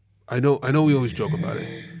I know we always joke about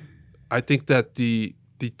it. I think that the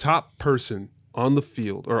top person on the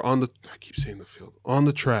field on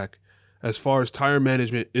the track, as far as tire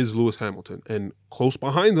management, is Lewis Hamilton, and close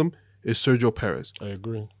behind them is Sergio Perez. I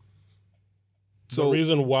agree. So the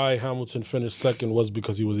reason why Hamilton finished second was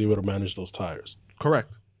because he was able to manage those tires.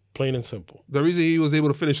 Correct. Plain and simple. The reason he was able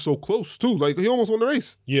to finish so close too, like he almost won the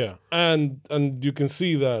race. Yeah, and you can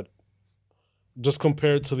see that just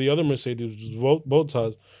compared to the other Mercedes,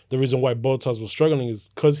 Bottas, the reason why Bottas was struggling is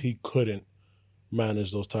because he couldn't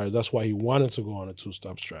manage those tires. That's why he wanted to go on a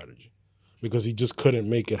two-stop strategy, because he just couldn't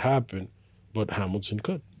make it happen, but Hamilton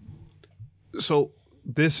could. So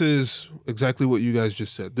this is exactly what you guys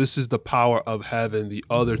just said. This is the power of having the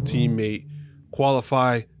other teammate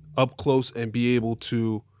qualify up close and be able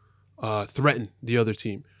to threaten the other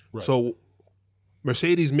team. Right. So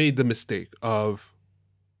Mercedes made the mistake of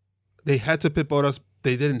they had to pit Bottas.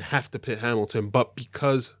 They didn't have to pit Hamilton, but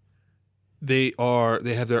because they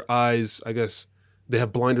have their eyes, I guess they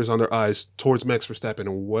have blinders on their eyes towards Max Verstappen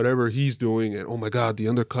and whatever he's doing, and oh my God, the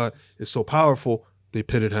undercut is so powerful, they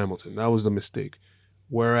pitted Hamilton. That was the mistake.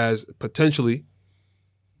 Whereas potentially,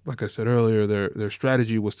 like I said earlier, their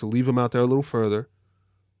strategy was to leave him out there a little further,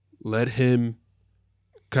 let him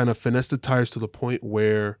kind of finesse the tires to the point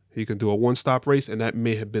where he can do a one-stop race, and that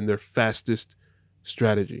may have been their fastest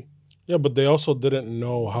strategy. Yeah, but they also didn't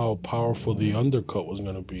know how powerful the undercut was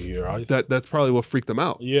going to be here. That's probably what freaked them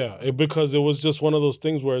out. Yeah, because it was just one of those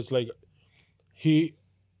things where it's like you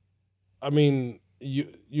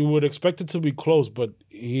would expect it to be close, but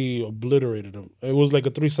he obliterated him. It was like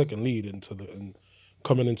a 3-second lead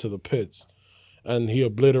coming into the pits, and he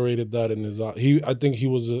obliterated that in his out. I think he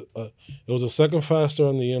was it was a second faster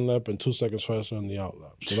on the in lap and 2 seconds faster on the out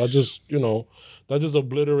lap. So that just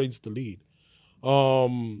obliterates the lead.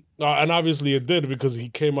 And obviously it did, because he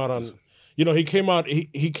came out on, he came out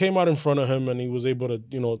in front of him, and he was able to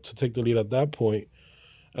to take the lead at that point,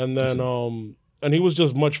 and then and he was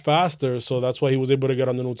just much faster, so that's why he was able to get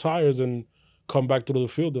on the new tires and come back to the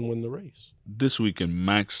field and win the race. This weekend,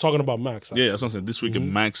 Max. Talking about Max. Actually. Yeah, that's what I'm saying. This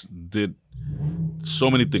weekend, Max did so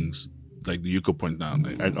many things, like you could point down.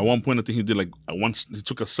 Like, at one point, I think he did he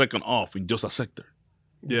took a second off in just a sector.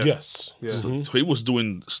 Yeah. Yes. Yeah. So he was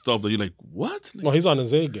doing stuff that you're like, what? Like, no, he's on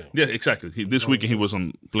his A game. Yeah, exactly. This weekend he was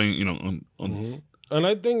on playing, on. And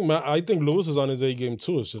I think Lewis is on his A game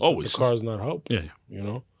too. It's just that the car's not helping.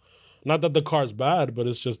 Yeah. Not that the car's bad, but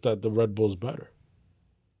it's just that the Red Bull's better.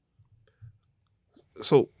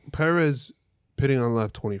 So Perez pitting on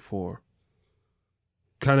lap 24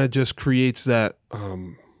 kind of just creates that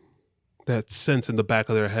that sense in the back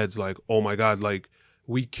of their heads, like, oh my God, like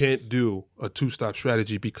we can't do a two-stop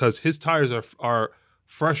strategy because his tires are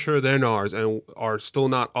fresher than ours and are still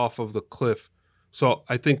not off of the cliff. So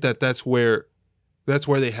I think that's where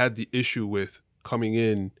they had the issue with coming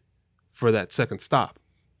in for that second stop.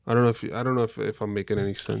 I don't know if I'm making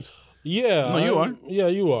any sense. Yeah, No, you are. Yeah,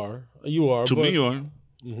 you are. You are. To but, me, you are.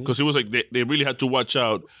 Because it was like they really had to watch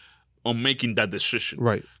out on making that decision.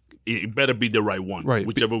 Right. It better be the right one. Right.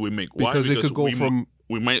 Whichever we make. Why? Because it could go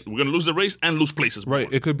we're gonna lose the race and lose places. Right.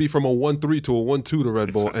 more. It could be from a 1-3 to a 1-2 to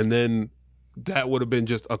Red Bull, and then that would have been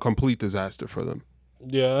just a complete disaster for them.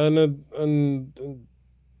 Yeah, and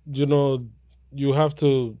you know, you have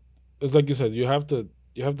to. It's like you said. You have to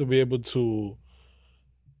be able to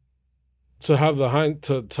have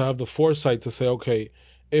to have the foresight to say, okay,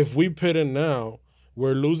 if we pit in now,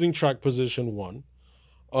 we're losing track position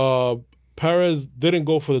 1. Perez didn't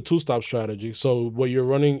go for the 2-stop strategy, so what you're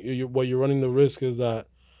running the risk is that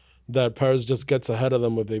Perez just gets ahead of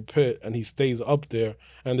them if they pit and he stays up there,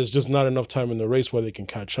 and there's just not enough time in the race where they can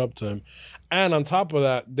catch up to him. And on top of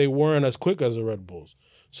that, they weren't as quick as the Red Bulls.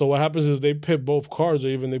 So what happens is they pit both cars, or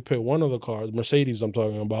even they pit one of the cars, Mercedes I'm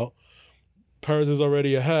talking about. Perez is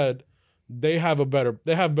already ahead. They have better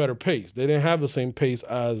pace. They didn't have the same pace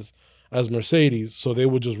as Mercedes, so they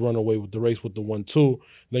would just run away with the race with the 1-2.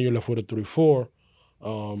 Then you're left with a 3-4.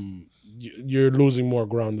 You're losing more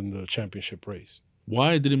ground in the championship race.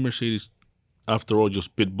 Why didn't Mercedes, after all,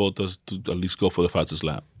 just pit Bottas to at least go for the fastest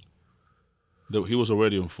lap? He was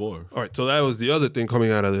already on 4. All right, so that was the other thing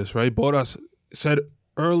coming out of this, right? Bottas said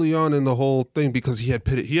early on in the whole thing, because he had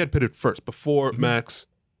pitted first before Max.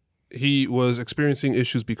 He was experiencing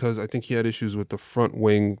issues because I think he had issues with the front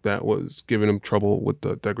wing that was giving him trouble with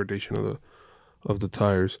the degradation of the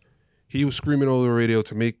tires. He was screaming over the radio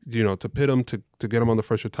to pit him to get him on the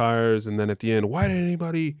fresher tires, and then at the end, why didn't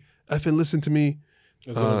anybody effing listen to me?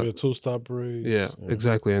 It's gonna be a 2-stop race. Yeah,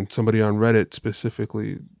 exactly. And somebody on Reddit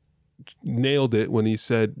specifically nailed it when he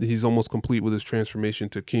said he's almost complete with his transformation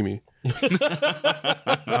to Kimi.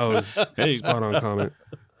 That was a spot on comment.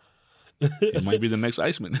 It might be the next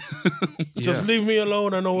Iceman. Just leave me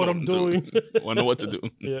alone. I know what I'm doing. I know what to do.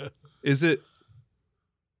 Yeah. Is it?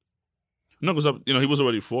 No, because he was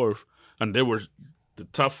already 4th, and they were the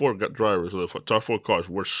top 4 drivers, or the top 4 cars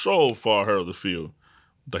were so far ahead of the field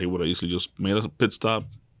that he would have easily just made a pit stop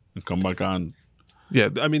and come back on. Yeah,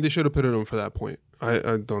 I mean, they should have pitted him for that point.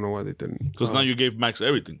 I don't know why they didn't. Because now you gave Max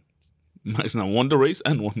everything. Max now won the race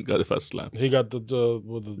and got the fastest lap. He got the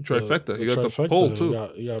trifecta. He got the trifecta. pole too.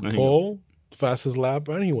 He got pole, fastest lap,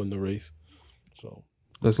 and he won the race. So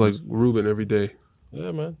that's like Ruben every day.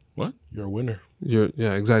 Yeah, man. What? You're a winner.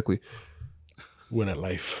 Yeah, exactly. Win at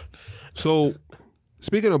life. So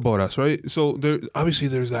speaking of Bottas, right? So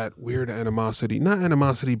there's that weird animosity. Not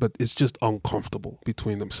animosity, but it's just uncomfortable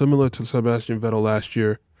between them. Similar to Sebastian Vettel last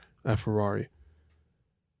year at Ferrari.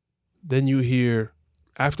 Then you hear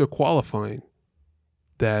after qualifying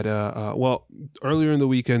that, earlier in the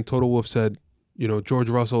weekend, Toto Wolff said, George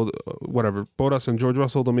Russell, Bottas and George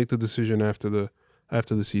Russell, they'll make the decision after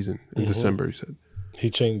the season in December, he said. He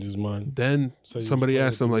changed his mind. Then somebody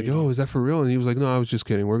asked him, like, is that for real? And he was like, no, I was just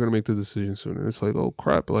kidding. We're going to make the decision soon. And it's like, oh,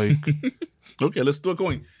 crap. Like, okay, let's do a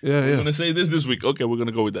coin. Yeah, We're going to say this week. Okay, we're going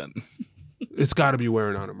to go with that. It's got to be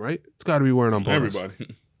wearing on him, right? It's got to be wearing on Bottas.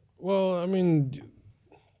 Everybody. Well, I mean,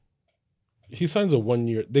 he signs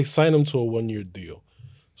they sign him to a 1-year deal.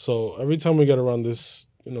 So every time we get around this,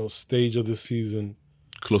 stage of the season,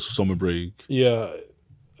 close to summer break. Yeah.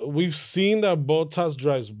 We've seen that Bottas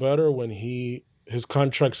drives better when his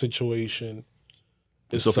contract situation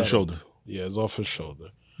is off his shoulder. Yeah, it's off his shoulder.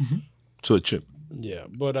 To a chip. Yeah,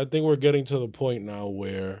 but I think we're getting to the point now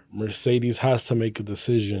where Mercedes has to make a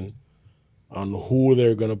decision on who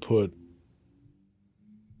they're going to put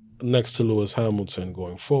next to Lewis Hamilton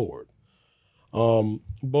going forward.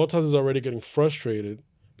 Bottas is already getting frustrated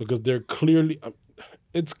because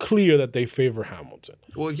it's clear that they favor Hamilton.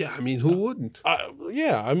 Well, yeah, I mean, who wouldn't?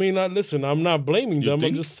 Listen, I'm not blaming them.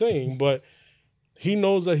 I'm just saying, but he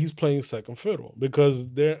knows that he's playing second fiddle because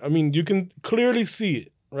you can clearly see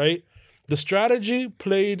it, right? The strategy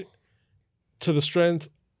played to the strength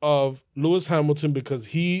of Lewis Hamilton because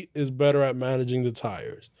he is better at managing the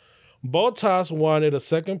tires. Bottas wanted a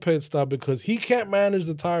second pit stop because he can't manage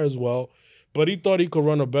the tires well, but he thought he could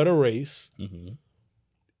run a better race.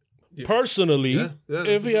 Yeah. Personally,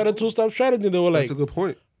 if he had a 2-stop strategy, they were like, that's a good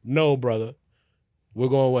point. No, brother, we're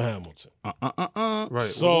going with Hamilton. Right.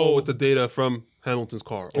 So we'll go with the data from Hamilton's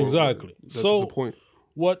car. Exactly. That's a good point.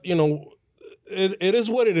 What it is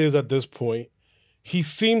what it is at this point. He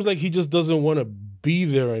seems like he just doesn't want to be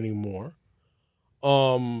there anymore.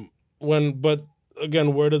 But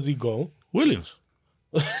again, where does he go? Williams.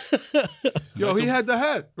 Yo, he had the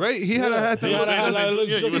hat, right? He had a hat that He had a hat that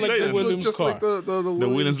looks Yeah, you just were like saying the that. Williams just car. like the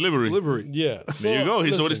Williams livery. Yeah. There you go.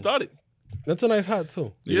 He's already listen, started. That's a nice hat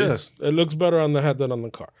too. Yes. It looks better on the hat than on the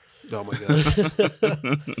car. Oh my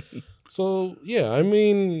god. So yeah, I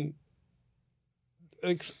mean,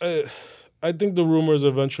 I think the rumors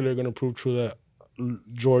eventually are going to prove true that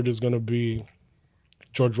George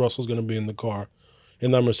Russell's going to be in the car,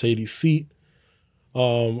 in that Mercedes seat.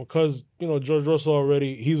 Because George Russell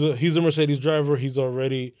already he's a Mercedes driver.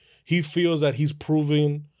 He feels that he's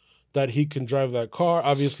proven that he can drive that car.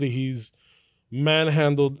 Obviously, he's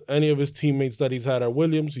manhandled any of his teammates that he's had at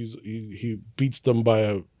Williams. He beats them by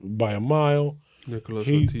a mile. Nicholas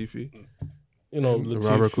He- Latifi.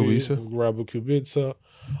 Latifi, Robert Kubica.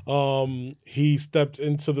 He stepped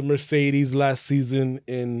into the Mercedes last season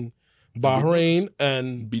in Bahrain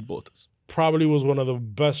and Beat Bottas. probably was one of the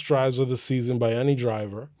best drives of the season by any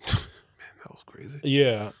driver. That was crazy.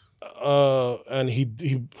 Yeah. And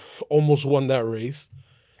he almost won that race.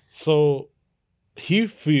 So he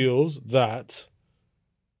feels that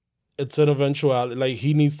it's an eventuality. Like,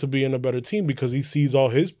 he needs to be in a better team because he sees all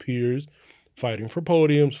his peers fighting for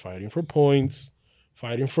podiums, fighting for points,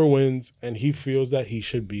 fighting for wins, and he feels that he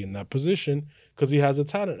should be in that position because he has a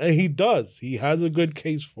talent. And he does. He has a good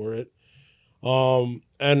case for it. And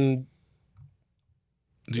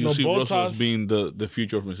Do you see Russell Bottas- as being the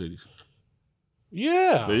future of Mercedes?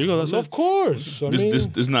 yeah, There you go, that's of it. course. This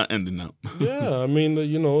is not ending now. Yeah, I mean,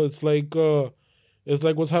 it's like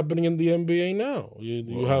what's happening in the NBA now.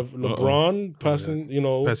 You have LeBron passing,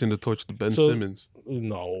 Passing the torch to Ben So- Simmons.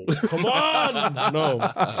 no, come on, no,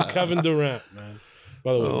 to Kevin Durant, man.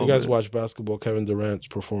 By the way, Oh, you guys man. watch basketball. Kevin Durant's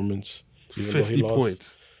performance, even though he 50 lost-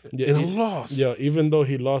 points. Yeah, In a he- loss. Yeah, even though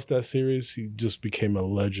he lost that series, he just became a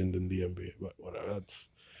legend in the NBA. But whatever,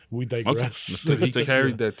 we digress. Okay. He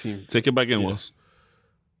carried that team. Take it back in, Wes.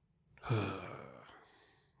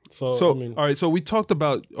 So, I mean, all right. So we talked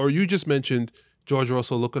about, or you just mentioned George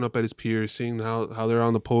Russell looking up at his peers, seeing how they're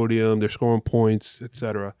on the podium, they're scoring points,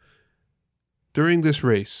 etc. During this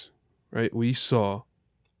race, right, we saw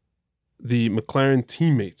the McLaren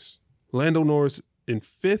teammates, Lando Norris in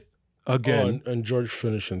fifth again, and George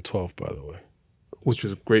finished in 12th, by the way, which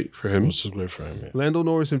is great for him. which is great for him. Yeah. Lando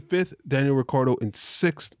Norris in fifth, Daniel Ricciardo in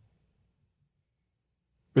sixth.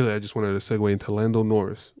 Really, I just wanted to segue into Lando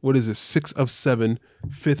Norris. What is this? 6 of 7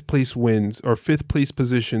 fifth place wins or fifth place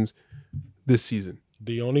positions this season.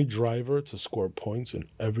 The only driver to score points in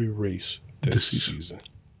every race this season.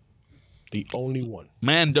 The only one.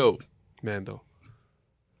 Mando. Mando.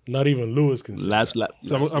 Not even Lewis can say Last lap.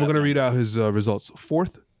 So I'm going to read out his results.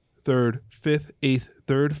 4th, 3rd, 5th, 8th,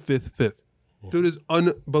 3rd, 5th, 5th. Dude is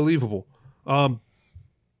unbelievable. Hell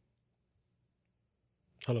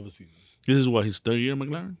of a season. This is what, his third year,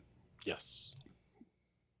 McLaren? Yes.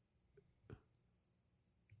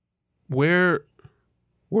 Where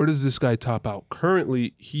does this guy top out?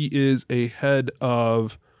 Currently, he is ahead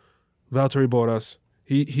of Valtteri Bottas.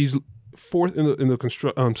 He's fourth in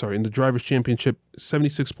the drivers' championship,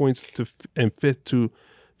 76 points and fifth to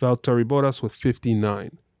Valtteri Bottas with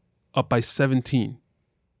 59, up by 17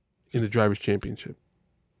 in the drivers' championship.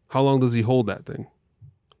 How long does he hold that thing?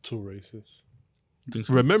 2 races. I think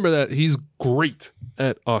so. Remember that he's great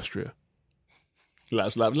at Austria.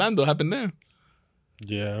 Last lap. Lando happened there.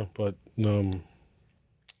 Yeah, but the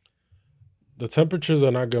temperatures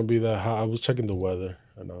are not going to be that high. I was checking the weather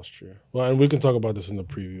in Austria. Well, and we can talk about this in the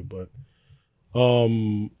preview, but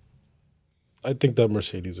I think that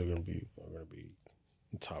Mercedes are going to be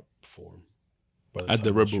in top form by At the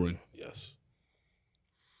time Red Austria- Bull Ring. Yes.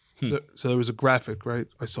 So there was a graphic, right?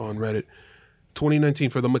 I saw on Reddit. 2019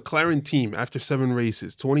 for the McLaren team after 7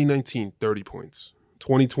 races. 2019, 30 points.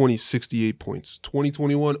 2020, 68 points.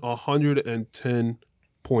 2021, 110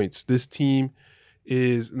 points. This team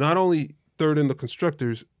is not only third in the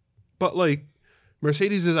constructors, but like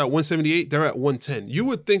Mercedes is at 178, they're at 110. You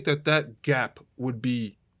would think that gap would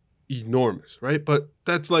be enormous, right? But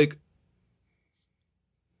that's like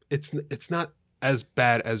it's not as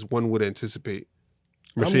bad as one would anticipate.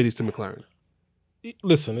 Mercedes to McLaren.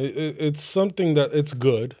 Listen, it's something that it's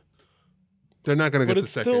good, They're not going to but get to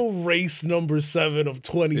it's second. still race number 7 of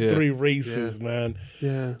 23 races, man.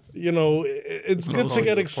 Yeah. It's not good to calling get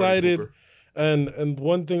you a party excited. pooper. And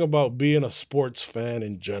one thing about being a sports fan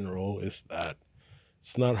in general is that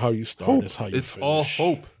it's not how you start, it's how you It's finish. all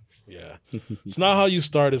hope. Yeah. It's not how you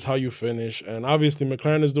start, it's how you finish. And obviously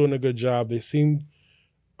McLaren is doing a good job. They seem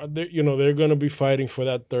they're going to be fighting for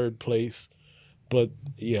that third place. But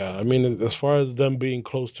yeah, I mean, as far as them being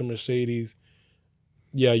close to Mercedes,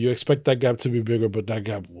 yeah, you expect that gap to be bigger, but that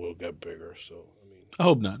gap will get bigger. So, I mean, I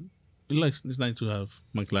hope not. It's nice to have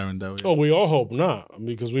McLaren that way. Oh, we all hope not,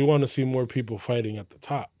 because we want to see more people fighting at the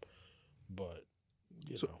top. But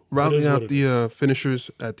you know, it Rounding is what out it the is.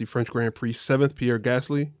 finishers at the French Grand Prix: 7th, Pierre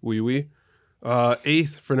Gasly, oui.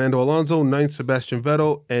 8th, Fernando Alonso. 9th, Sebastian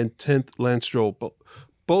Vettel, and 10th, Lance Stroll.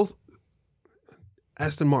 Both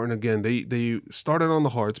Aston Martin again. They started on the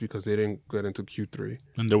hards because they didn't get into Q3.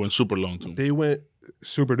 And they went super long too. They went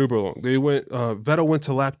super duper long. They went. Vettel went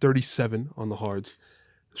to lap 37 on the hards.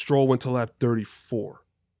 Stroll went to lap 34.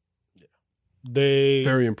 Very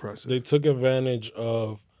Very impressive. They took advantage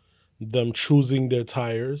of them choosing their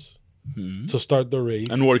tires Mhm. to start the race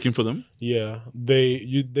And working for them. Yeah,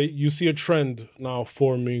 you see a trend now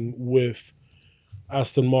forming with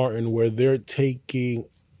Aston Martin where they're taking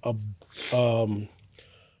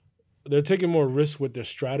more risk with their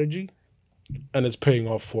strategy, and it's paying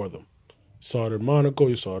off for them. You saw it in Monaco,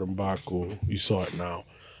 you saw it in Baku, you saw it now.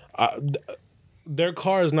 Their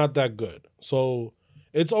car is not that good, so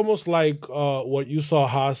it's almost like what you saw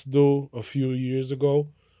Haas do a few years ago,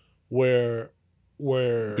 where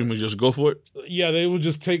Pretty much just go for it. yeah, they would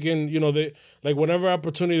just take in, they like whenever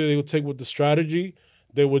opportunity they would take with the strategy,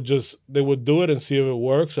 they would do it and see if it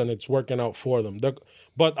works, and it's working out for them.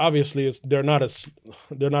 But obviously, they're not as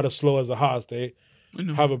slow as the Haas. They I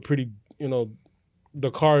know. have a pretty,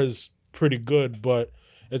 the car is pretty good, but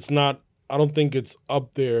it's not. I don't think it's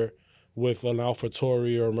up there with an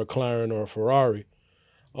AlphaTauri or McLaren or a Ferrari.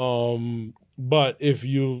 But if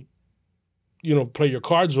you play your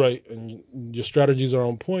cards right and your strategies are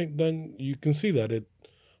on point, then you can see that it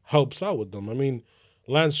helps out with them. I mean,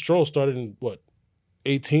 Lance Stroll started in what,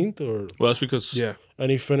 18th Well, that's because yeah, and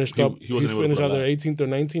he finished He up. He wasn't able to finished put a either lap. 18th or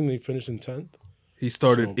 19th, and he finished in 10th. he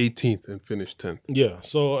started So- 18th and finished 10th. Yeah.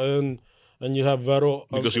 So and you have Vettel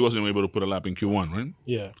he wasn't able to put a lap in Q1, right?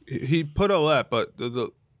 yeah. He put a lap, but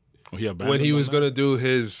Oh, he when he was going to do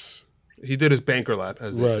he did his banker lap,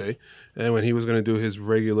 as they Right. say, and when he was going to do his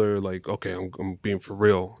regular, like, okay, I'm being for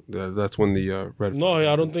real. That's when the red. No, flag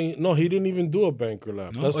I don't think. No, he didn't even do a banker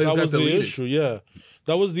lap. No? That's Oh, he that got was the deleted. issue. Yeah,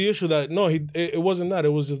 that was the issue. That no, it wasn't that. It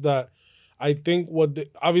was just that I think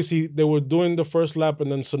obviously they were doing the first lap,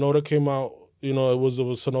 and then Sonoda came out. It was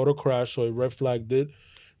Sonoda crash, so a red flagged it.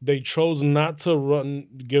 They chose not to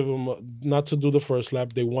not to do the first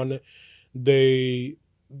lap. They wanted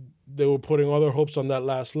they were putting all their hopes on that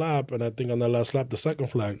last lap, and I think on that last lap the second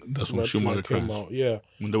flag. That's when Schumacher came crashed. out. Yeah.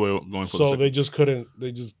 When they were going for So the they just couldn't.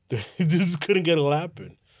 They just couldn't get a lap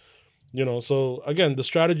in. So again, the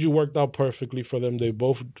strategy worked out perfectly for them. They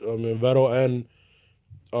both, Vettel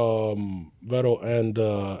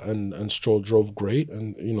and Stroll drove great,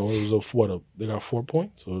 and it was they got 4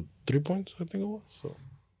 points or 3 points, I think it was. So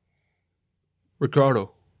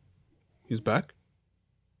Ricardo, he's back,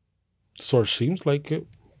 sort of seems like it.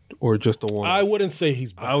 or just a one? I wouldn't say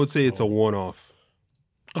he's back. I would say it's a one-off.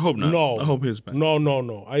 I hope not. No. I hope he's back.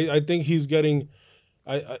 No. I think he's getting.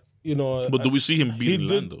 But do we see him beating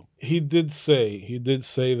Lando? He did say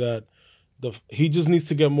that he just needs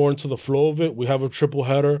to get more into the flow of it. We have a triple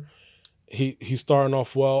header. He's starting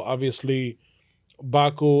off well. Obviously,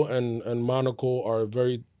 Baku and Monaco are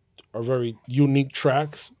very unique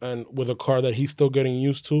tracks, and with a car that he's still getting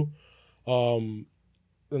used to.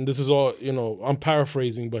 And this is all, I'm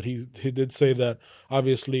paraphrasing, but he did say that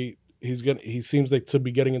obviously he seems like to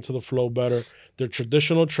be getting into the flow better. They're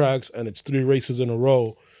traditional tracks, and it's 3 races in a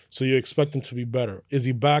row, so you expect him to be better. Is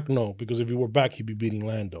he back? No, because if he were back, he'd be beating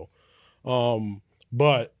Lando.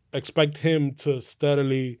 But expect him to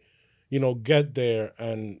steadily, get there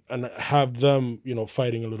and have them,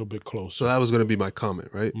 fighting a little bit So closer. that was going to be my comment,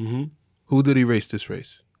 right? Mm-hmm. Who did he race this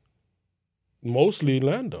race? Mostly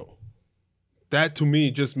Lando. That to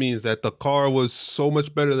me just means that the car was so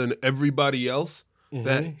much better than everybody else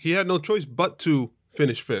that Mm-hmm. he had no choice but to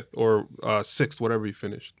finish 5th or 6th, whatever he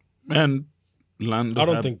finished. And Lando I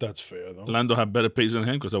don't think that's fair, though. Lando had better pace than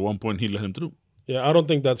him because at one point he let him through. Yeah, I don't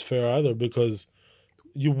think that's fair either, because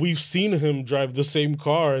we've seen him drive the same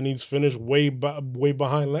car and he's finished way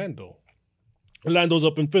behind Lando. Lando's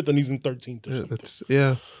up in 5th and he's in 13th or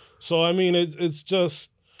something. So I mean, it's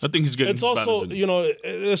just. I think he's getting It's also, his balance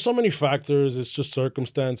in. there's so many factors. It's just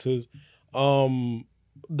circumstances.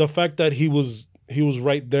 The fact that he was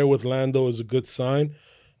right there with Lando is a good sign.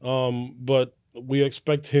 But we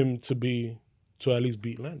expect him to at least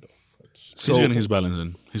beat Lando. He's getting his balance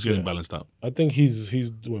in. He's getting balanced out. I think he's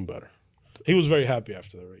doing better. He was very happy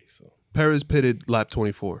after the race. So. Perez pitted lap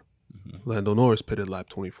 24. Lando Norris pitted lap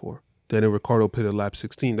 24. Daniel Ricciardo pitted lap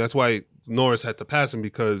 16. That's why Norris had to pass him,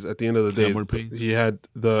 because at the end of the day, More pace. he had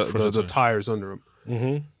the tires. tires under him.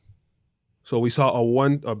 Mm-hmm. So we saw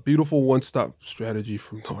a beautiful one-stop strategy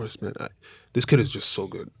from Norris, man. This kid is just so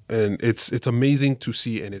good, and it's amazing to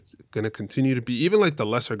see, and it's going to continue to be. Even like the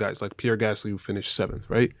lesser guys, like Pierre Gasly, who finished 7th,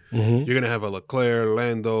 right? Mm-hmm. You're going to have a Leclerc,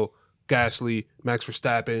 Lando, Gasly, Max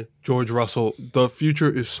Verstappen, George Russell. The future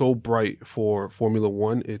is so bright for Formula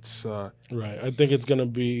One. It's Right. I think it's gonna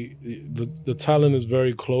be the talent is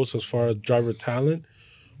very close as far as driver talent.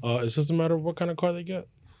 It's just a matter of what kind of car they get.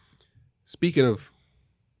 Speaking of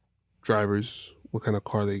drivers, what kind of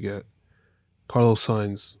car they get. Carlos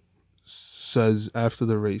Sainz says after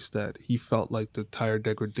the race that he felt like the tire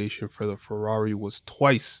degradation for the Ferrari was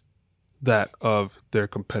twice that of their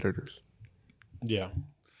competitors. Yeah.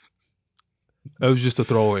 It was just a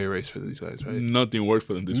throwaway race for these guys, right? Nothing worked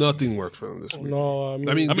for them this week. Nothing worked for them this week. No, I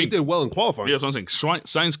mean, they did well in qualifying. Yeah, that's what I'm saying.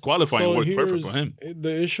 Science qualifying worked perfect for him.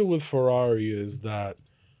 The issue with Ferrari is that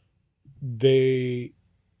they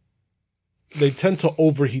tend to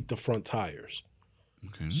overheat the front tires.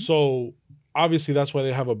 Okay. So obviously that's why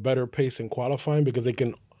they have a better pace in qualifying, because they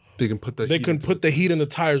can put the heat in the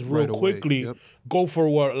tires real right away. quickly, Yep. go for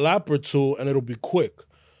a lap or two, and it'll be quick.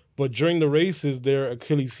 But during the races, their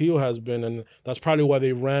Achilles heel has been, and that's probably why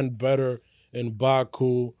they ran better in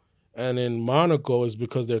Baku and in Monaco, is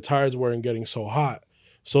because their tires weren't getting so hot.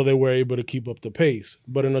 So they were able to keep up the pace.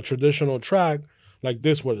 But in a traditional track like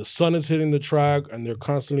this, where the sun is hitting the track and they're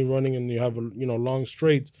constantly running and you have long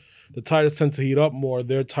straights, the tires tend to heat up more.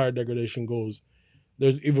 Their tire degradation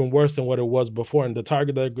there's even worse than what it was before. And the tire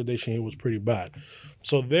degradation here was pretty bad.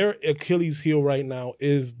 So their Achilles heel right now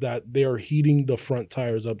is that they are heating the front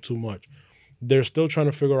tires up too much. They're still trying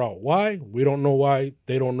to figure out why. We don't know why.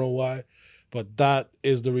 They don't know why. But that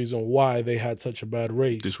is the reason why they had such a bad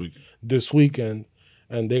race this weekend.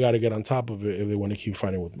 And they got to get on top of it if they want to keep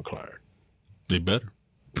fighting with McLaren. They better.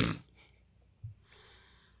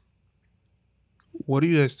 What do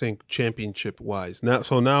you guys think championship-wise?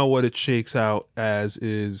 Now what it shakes out as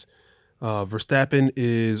is Verstappen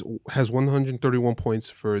has 131 points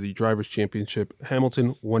for the Drivers' Championship.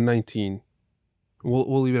 Hamilton, 119.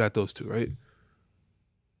 We'll leave it at those two, right?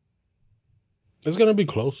 It's going to be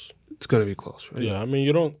close. It's going to be close, right? Yeah, I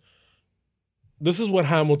mean, this is what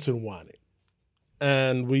Hamilton wanted.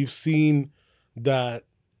 And we've seen that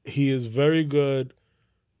he is very good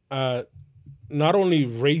at not only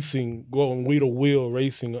racing, going wheel to wheel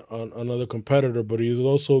racing on another competitor, but he is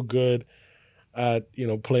also good at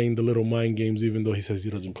playing the little mind games. Even though he says he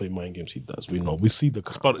doesn't play mind games, he does. We know. We see the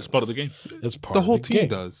It's part of the game. It's part The of whole the team game.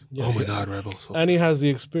 does. Yeah, oh my yeah. God, Rebel. And he has the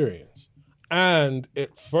experience, and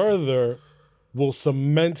it further will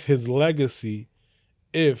cement his legacy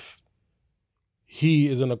if he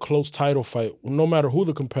is in a close title fight, no matter who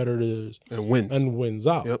the competitor is, and wins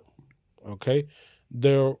out. Yep. Okay.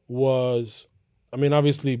 There was,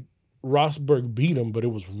 obviously Rosberg beat him, but it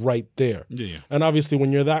was right there. Yeah. And obviously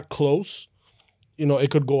when you're that close,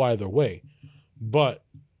 it could go either way. But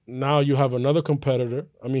now you have another competitor.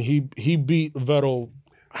 I mean, he beat Vettel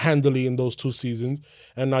handily in those 2 seasons.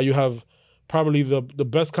 And now you have probably the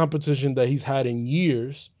best competition that he's had in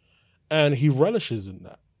years. And he relishes in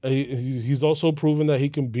that. He's also proven that he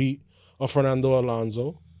can beat a Fernando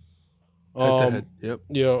Alonso. Head to head. Yep.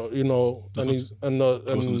 Yeah, and he's I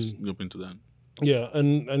was going to jump into that. Yeah,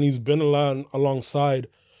 and he's been alongside,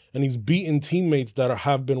 and he's beaten teammates that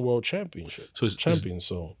have been world champions.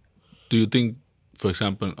 So, do you think, for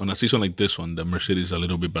example, on a season like this one, the Mercedes is a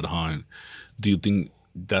little bit behind? Do you think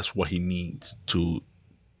that's what he needs to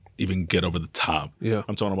even get over the top? Yeah.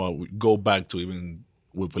 I'm talking about go back to even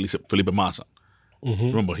with Felipe Massa. mm-hmm.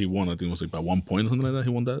 Remember, he won. I think it was like by 1 point or something like that. He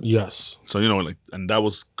won that. Yes. So and that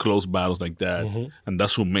was close battles like that, and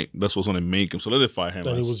that's what's going to make him solidify him.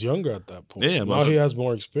 And he was younger at that point. Yeah, now he has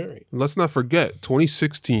more experience. Let's not forget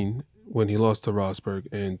 2016 when he lost to Rosberg,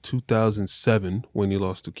 and 2007 when he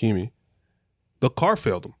lost to Kimi. The car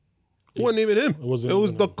failed him. It wasn't even him. It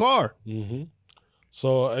was the car. Mm-hmm.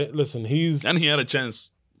 So listen, and he had a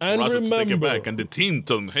chance. And Rosberg to take it remember, back, and the team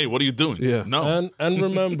told him, "Hey, what are you doing?" Yeah. No. And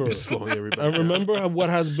remember, Slowing everybody. and remember what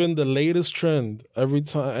has been the latest trend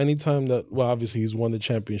anytime that, obviously he's won the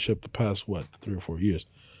championship the past 3 or 4 years.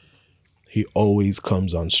 He always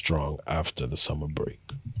comes on strong after the summer break.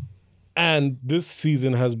 And this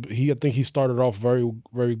season I think he started off very,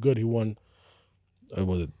 very good. He won,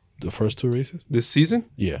 was it the first 2 races? This season?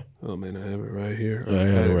 Yeah. Oh man, I have it right here. I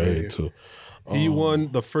had it right here too. He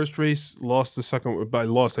won the first race, lost the second. By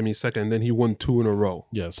lost, I mean second. And then he won 2 in a row.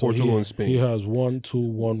 Yeah, so Portugal and Spain. He has 1, 2,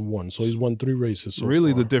 1, 1. So he's won 3 races. So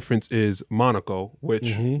really, far. the difference is Monaco,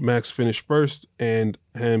 which Max finished first and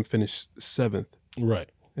Ham finished 7th. Right.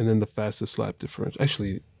 And then the fastest lap differential.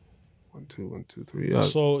 Actually, 1, 2, 1, 2, 3.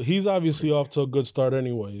 So he's obviously off to a good start,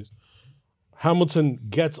 anyways. Hamilton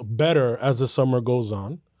gets better as the summer goes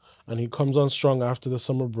on, and he comes on strong after the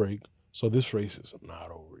summer break. So this race is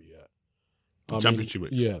not over yet. Championship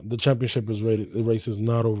race. Yeah, the championship race is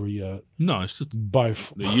not over yet. No, it's just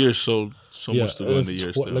The year's so much to go in the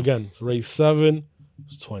year still. Again, race 7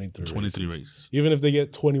 is 23 23 races. races. Even if they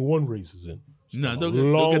get 21 races in. No, still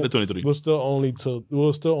they'll get the 23. We're still only through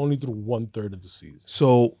 1/3 of the season.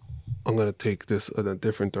 So I'm gonna take this in a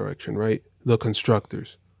different direction, right? The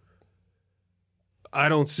constructors. I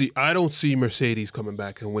don't see Mercedes coming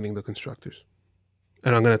back and winning the constructors,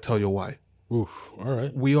 and I'm gonna tell you why. Oof, all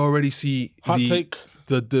right. We already see Hot take.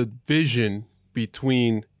 the division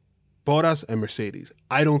between Bottas and Mercedes.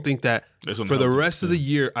 I don't think that That's for the unhealthy. rest of the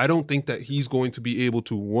year, I don't think that he's going to be able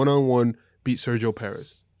to one-on-one beat Sergio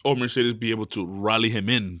Perez. Or Mercedes be able to rally him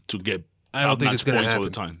in to get I don't think it's going to points happen. all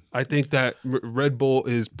the time. I think that Red Bull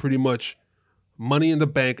is pretty much money in the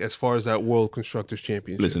bank as far as that World Constructors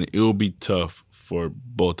Championship. Listen, it will be tough for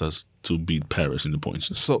Bottas to beat Paris in the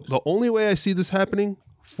points. So the only way I see this happening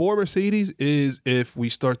for Mercedes is if we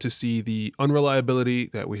start to see the unreliability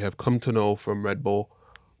that we have come to know from Red Bull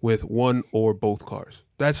with one or both cars.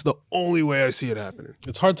 That's the only way I see it happening.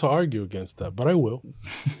 It's hard to argue against that, but I will.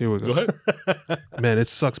 Here we go. Go ahead. Man, it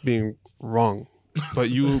sucks being wrong, but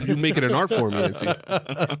you make it an art form, Nancy.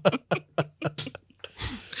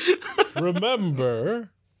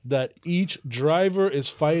 Remember that each driver is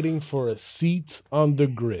fighting for a seat on the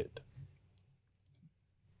grid.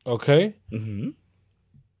 Okay? Mm-hmm.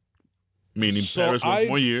 Meaning So Paris wants I-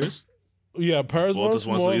 more years. Yeah, Paris Bottas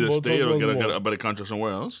wants to either Bottas stay or wants get more. a better contract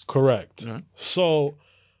somewhere else. Correct. Yeah. So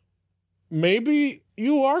maybe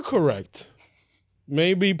you are correct.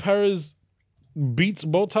 Maybe Perez beats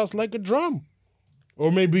Bottas like a drum. Or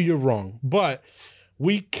maybe you're wrong. But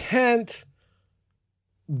we can't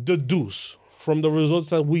deduce from the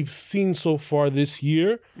results that we've seen so far this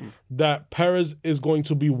year that Perez is going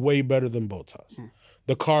to be way better than Bottas.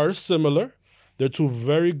 The car is similar. They're two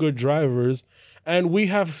very good drivers. And we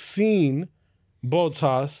have seen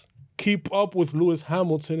Bottas keep up with Lewis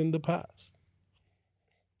Hamilton in the past,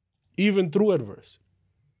 even through adversity.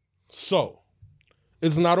 So,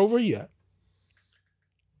 it's not over yet.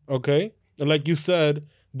 Okay? And like you said,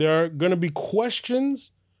 there are going to be questions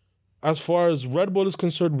as far as Red Bull is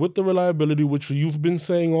concerned with the reliability, which you've been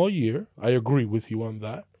saying all year. I agree with you on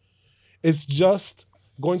that. It's just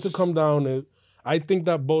going to come down to, I think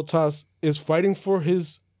that Bottas is fighting for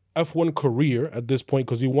his F1 career at this point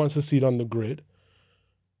because he wants a seat on the grid.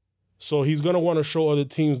 So he's going to want to show other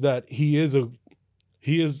teams that he is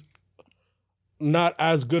not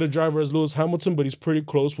as good a driver as Lewis Hamilton, but he's pretty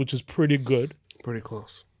close, which is pretty good. Pretty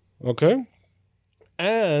close. Okay?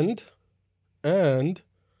 And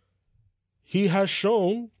he has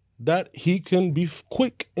shown that he can be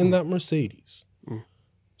quick in that Mercedes.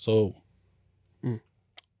 So, food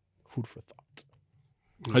for thought.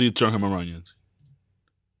 How do you turn him around, Jens?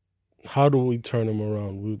 How do we turn him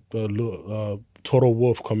around with Total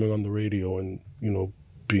Wolf coming on the radio and,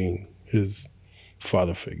 being his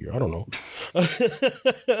father figure? I don't know.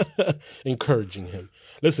 Encouraging him.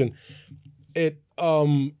 Listen, they're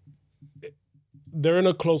in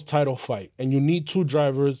a close title fight, and you need two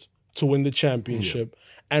drivers to win the championship.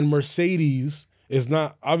 Yeah. And Mercedes is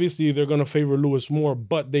not, obviously they're going to favor Lewis more,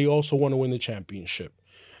 but they also want to win the championship.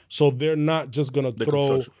 So they're not just going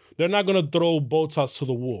to they're not going to throw Bottas to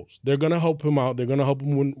the wolves. They're going to help him out. They're going to help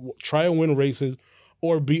him try and win races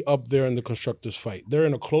or be up there in the constructors fight. They're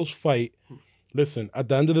in a close fight. Listen, at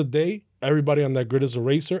the end of the day, everybody on that grid is a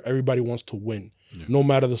racer. Everybody wants to win, no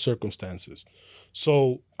matter the circumstances.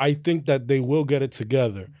 So I think that they will get it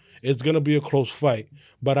together. It's going to be a close fight,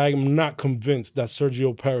 but I'm not convinced that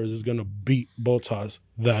Sergio Perez is going to beat Bottas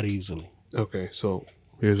that easily. Okay, so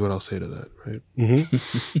here's what I'll say to that, right?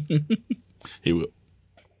 Mm-hmm. He will.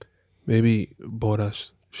 Maybe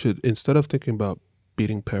Bottas should, instead of thinking about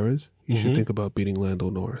beating Perez, he should think about beating Lando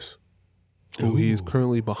Norris, who he is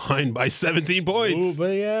currently behind by 17 points. Ooh, but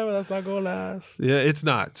that's not going to last. Yeah, it's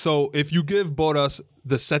not. So if you give Bottas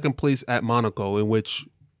the second place at Monaco, in which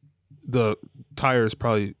the tire is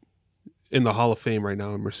probably in the Hall of Fame right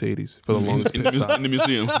now in Mercedes for the longest pit stop. In the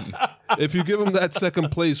museum. If you give him that second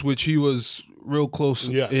place, which he was real close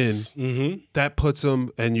in, that puts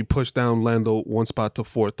him, and you push down Lando one spot to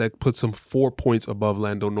fourth, that puts him 4 points above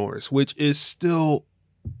Lando Norris, which is still...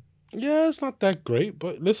 Yeah, it's not that great,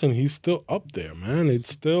 but listen, he's still up there, man.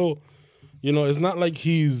 It's still, it's not like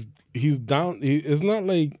he's down. It's not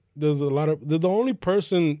like there's a lot of... The only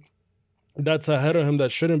person that's ahead of him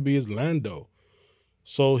that shouldn't be is Lando.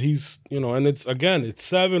 So he's, and it's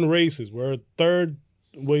 7 races. We're a third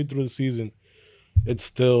way through the season. It's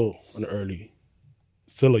still an early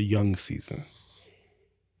still a young season.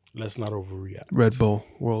 Let's not overreact. Red Bull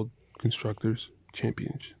World Constructors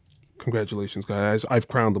Champions. Congratulations, guys. I've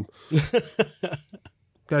crowned them.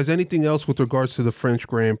 Guys, anything else with regards to the French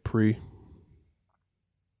Grand Prix?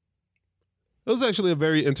 It was actually a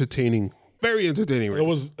very entertaining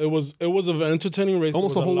race. It was an entertaining race. Almost There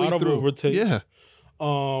was the whole a way lot of through. overtakes. Yeah.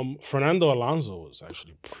 Fernando Alonso was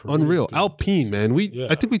actually pretty Unreal. good. Alpine, man. Yeah.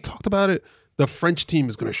 I think we talked about it. The French team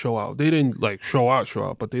is going to show out. They didn't like show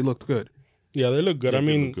out, but they looked good. Yeah, they look good. Yeah, I they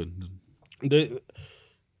mean, look good.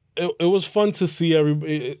 it was fun to see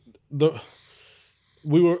everybody.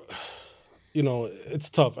 It's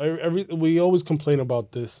tough. We always complain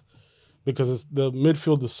about this because the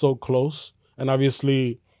midfield is so close, and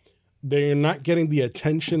obviously they're not getting the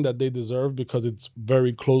attention that they deserve because it's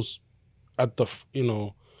very close at the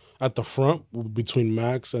front between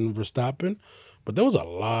Max and Verstappen. But there was a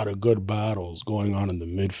lot of good battles going on in the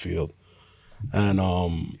midfield, and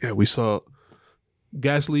Yeah, we saw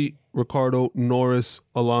Gasly, Ricardo, Norris,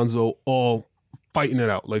 Alonso all fighting it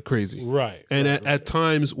out like crazy. right, And right, at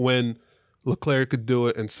times when Leclerc could do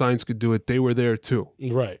it and Sainz could do it, they were there too.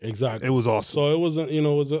 right, exactly. It was awesome. So it was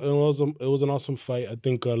an awesome fight. I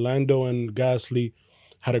think Lando and Gasly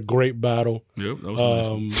had a great battle. Yep, that was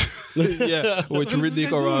a nice one. Yeah, which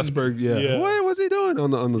Nico Rosberg. Yeah. Yeah. What was he doing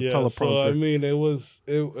on the teleprompter? So I mean, it was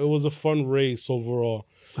a fun race overall.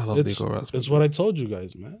 I love It's, Nico Rosberg. it's what I told you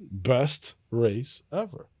guys, man. Best race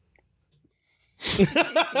ever.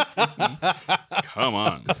 Come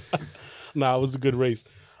on. Nah, it was a good race.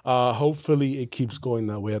 Hopefully it keeps going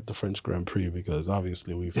that way at the French Grand Prix because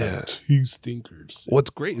obviously we've had two stinkers. What's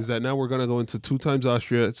great is that now we're going to go into 2 times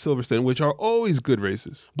Austria at Silverstone, which are always good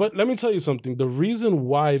races. But let me tell you something. The reason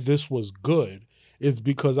why this was good is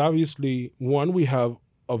because obviously, one, we have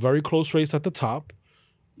a very close race at the top,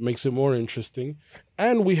 makes it more interesting,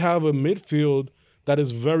 and we have a midfield that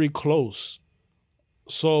is very close.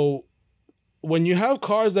 So when you have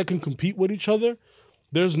cars that can compete with each other,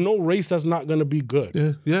 there's no race that's not going to be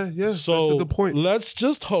good. Yeah. So that's a good point. let's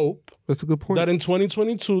just hope That's a good point. that in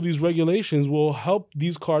 2022, these regulations will help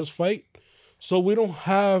these cars fight so we don't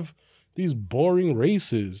have these boring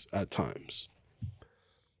races at times.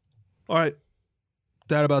 All right.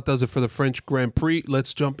 That about does it for the French Grand Prix.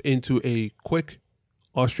 Let's jump into a quick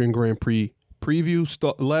Austrian Grand Prix preview,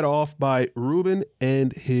 led off by Ruben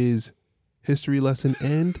and his history lesson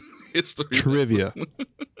and History. trivia.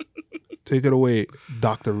 Take it away,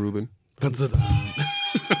 Dr. Ruben. Dun, dun, dun.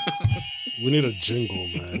 We need a jingle,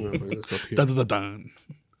 I'm man. gonna bring this up here. Dun, dun, dun, dun.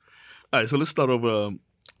 All right, so let's start over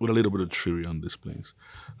with a little bit of trivia on this place.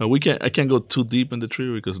 I can't go too deep in the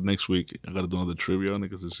trivia because next week I got to do another trivia on it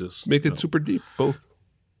because it's just Make it super deep, both.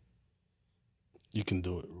 You can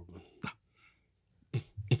do it, Ruben.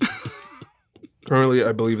 Currently,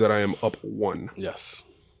 I believe that I am up 1. Yes.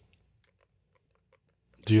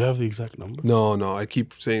 Do you have the exact number? No, I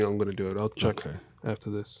keep saying I'm going to do it. I'll check Okay. after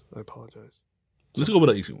this. I apologize. let's go with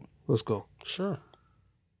an easy one. Let's go. Sure.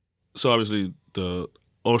 So obviously the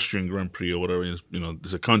Austrian Grand Prix or whatever is,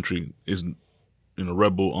 it's a country is,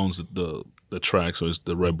 Red Bull owns the track, so it's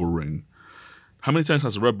the Red Bull Ring. How many times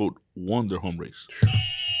has Red Bull won their home race?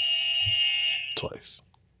 Twice.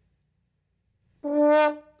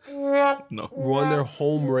 No. Won their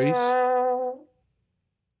home race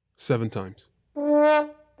 7 times. They only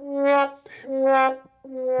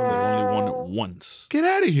won it once. Get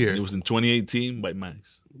out of here. It was in 2018 by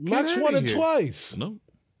Max. Max outta won it here. twice. No.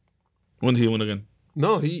 When did he win again?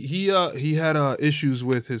 No, he had issues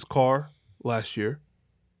with his car last year.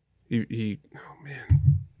 He oh man.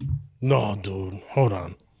 No, dude. Hold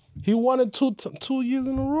on. He won it 2 years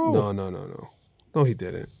in a row. No, he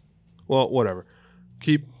didn't. Well, whatever.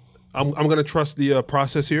 I'm gonna trust the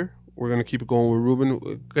process here. We're gonna keep it going with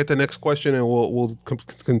Ruben. Get the next question, and we'll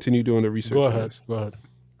continue doing the research. Go on ahead. this. Go ahead.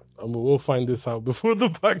 We'll find this out before the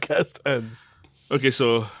podcast ends. Okay,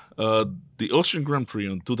 so the Austrian Grand Prix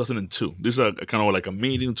in 2002. This is a kind of like a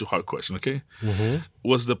medium to hard question. Okay,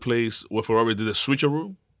 was the place where Ferrari did a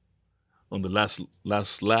switcheroo on the last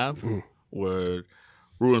lap, where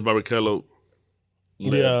Rubens Barrichello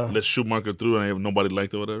let Schumacher through and nobody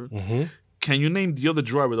liked it, or whatever. Can you name the other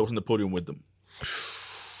driver that was on the podium with them?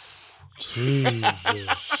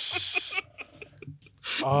 Jesus.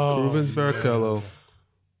 Oh, Rubens Barrichello.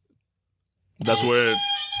 That's where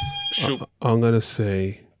I'm gonna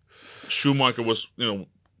say, Schumacher was,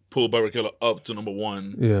 pulled Barrichello up to number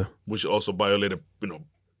 1, yeah. which also violated,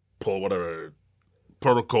 Paul whatever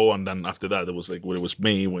protocol. And then after that, it was like, well, it was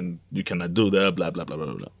me when you cannot do that, blah, blah, blah,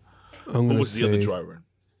 blah, blah. I'm Who gonna was the other driver?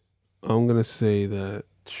 I'm gonna say that.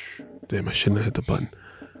 Damn, I shouldn't have hit the button.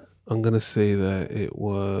 I'm gonna say that it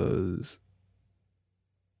was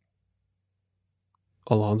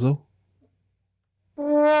Alonso.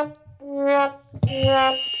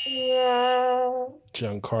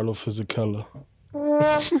 Giancarlo Fisichella.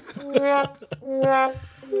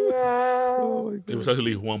 It was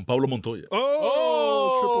actually Juan Pablo Montoya.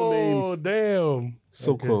 Triple name. Oh, damn.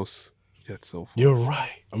 So Okay. close. Yet so far. You're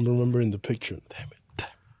right. I'm remembering the picture. Damn it.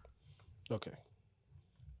 Okay.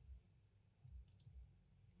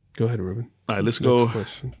 Go ahead, Ruben. All right, let's Next go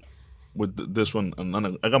question. with this one.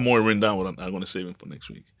 And I got more written down, but I'm going to save it for next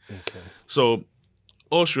week. Okay. So,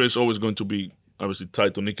 Austria is always going to be obviously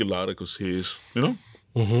tied to Niki Lauda because he is,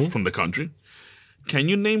 Mm-hmm. from the country. Can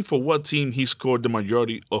you name for what team he scored the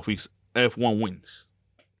majority of his F1 wins?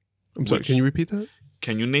 I'm sorry. Which- Can you repeat that?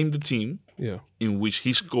 Can you name the team Yeah. in which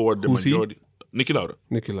he scored the Who's he? majority? Niki Lauda.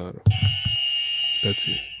 Niki Lauda. That's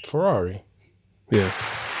it. Ferrari. Yeah.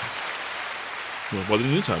 Well, what did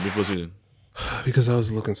you type? Because he, Because I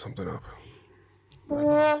was looking something up. I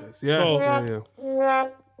apologize. Yeah. So- yeah.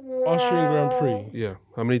 Austrian Grand Prix. Yeah.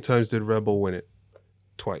 How many times did Red Bull win it?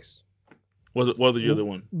 Twice. what was the other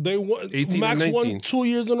one? They won. 18 Max and won 19. 2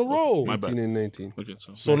 years in a row. My bad. 18 and 19. Okay,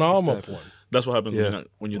 So now I'm up Verstappen. one. that's what happens Yeah.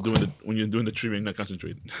 when you're doing the trivia and not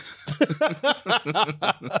concentrating.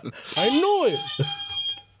 I knew it.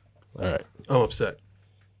 All right. I'm upset.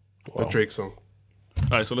 Wow. The Drake song.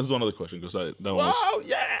 All right, so let's do another question because that one was. Oh,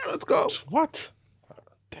 yeah. Let's go. What?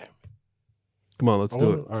 Damn. Come on. Let's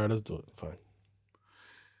do it. All right, let's do it. Fine.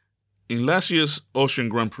 In last year's Austrian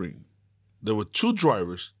Grand Prix, there were two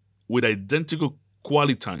drivers with identical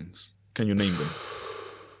quality times. Can you name them?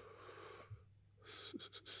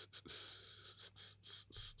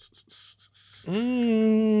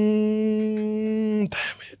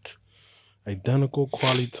 Damn it. Identical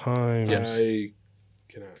quality times. Yeah, I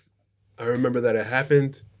cannot. I remember that it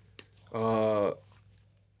happened. It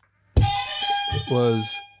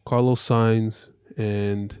was Carlos Sainz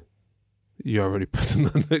and you already pressing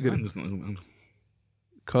the negative.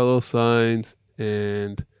 Carlos Sainz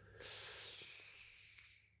and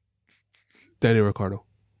Danny Ricciardo.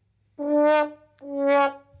 I'm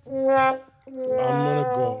gonna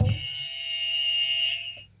go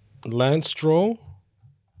Lance Stroll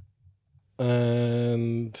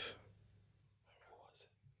and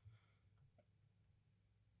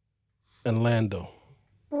Lando.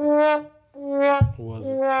 Who was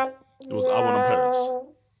it? It was Albon and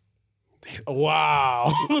Perez.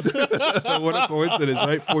 Wow. What a coincidence,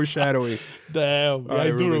 right? Foreshadowing. Damn. All right, I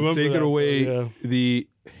do Ruben, remember take that, it away. yeah. The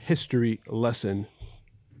history lesson.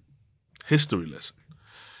 History lesson.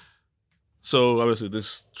 So obviously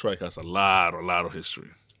this track has a lot of history.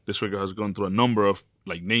 This track has gone through a number of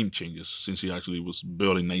name changes since it actually was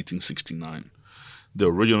built in 1969. The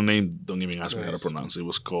original name, don't even ask me how to Nice. pronounce it,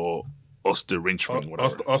 was called Osterrinchring,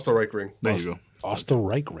 whatever. Osterreichring. There you go.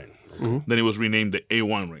 Osterreichring. Then it was renamed the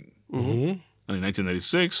A1 Ring. Mm-hmm. And in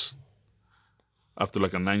 1996, after a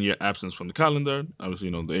 9-year absence from the calendar, obviously,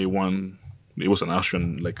 the A1, it was an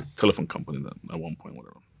Austrian telephone company that at one point,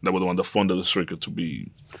 whatever. That was the one that funded the circuit to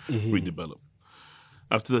be redeveloped.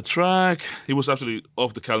 After the track, he was actually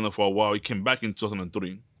off the calendar for a while. He came back in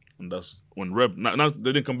 2003, and that's when now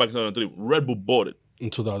they didn't come back in 2003. Red Bull bought it In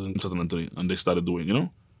 2000. in 2003, and they started doing,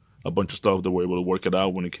 a bunch of stuff. They were able to work it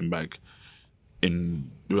out when it came back.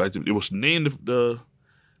 It was named the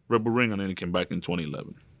Red Bull Ring, and then it came back in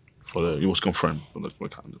 2011. It was confirmed for the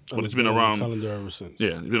calendar. But it's been on the around. calendar ever since.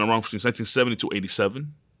 Yeah, it's been around since 1970 to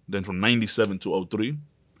 87. Then from 97 to 03,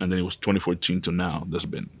 and then it was 2014 to now. There's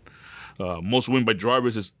been most win by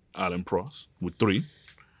drivers is Alain Prost with 3.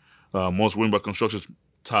 Most win by constructors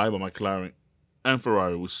tied by McLaren and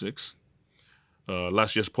Ferrari with 6.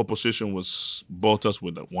 Last year's pole position was Bottas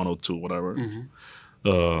with 102, whatever.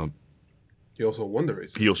 He also won the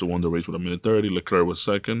race. He also won the race with 1:30. Leclerc was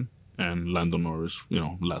second, and Lando Norris,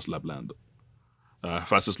 last lap Lando.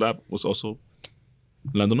 Fastest lap was also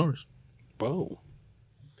Lando Norris. Whoa.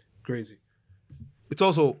 Crazy.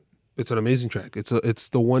 It's an amazing track. It's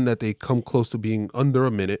the one that they come close to being under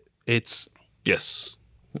a minute. It's Yes,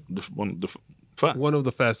 fast. one of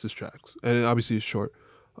the fastest tracks, and obviously it's short.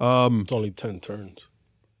 It's only 10 turns.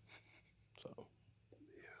 So,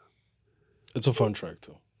 yeah. It's a fun track,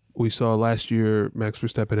 too. We saw last year Max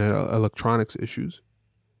Verstappen had electronics issues.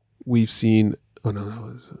 We've seen. Oh no, that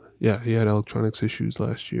was he had electronics issues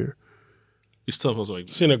last year. It's tough. Also,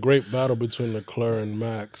 Seen a great battle between Leclerc and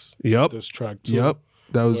Max. Yep. This track, too. Yep.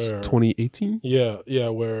 That was Where- 2018. Yeah,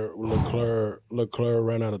 where Leclerc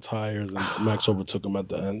ran out of tires and Max overtook him at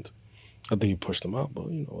the end. I think he pushed him out, but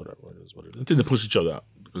whatever, it is what it I is. think they pushed each other out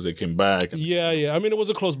because they came back. And Yeah. I mean, it was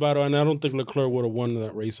a close battle, and I don't think Leclerc would have won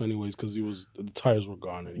that race anyways because the tires were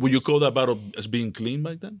gone. Anyways. would you call that battle as being clean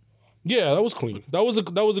back then? Yeah, that was clean. That was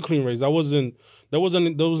a clean race. There was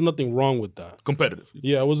nothing wrong with that. Competitive.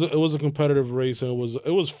 Yeah, it was a competitive race, and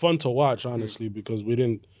it was fun to watch, honestly, because we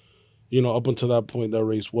didn't, up until that point, that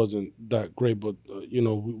race wasn't that great. But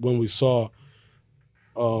when we saw,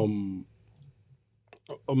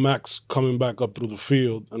 Max coming back up through the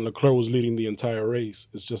field, and Leclerc was leading the entire race.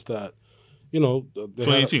 It's just that,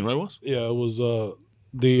 2018, right? Was yeah, it was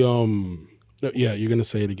yeah, you're gonna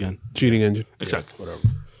say it again. Cheating engine. exactly. Whatever,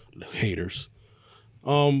 haters.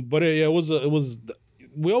 But it was.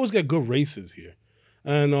 We always get good races here,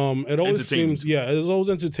 and it always seems it's always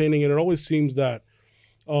entertaining, and it always seems that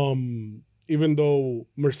even though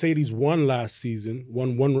Mercedes won last season,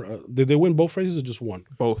 did they win both races or just one?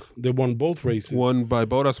 Both. They won both races. One by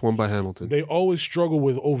Bottas, one by Hamilton. They always struggle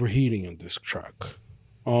with overheating in this track.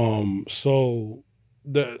 So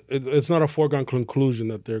it's not a foregone conclusion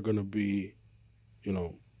that they're going to be, they're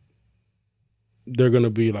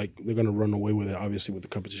going to run away with it, obviously, with the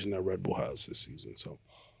competition that Red Bull has this season.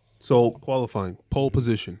 So qualifying, pole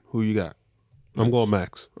position, who you got? I'm going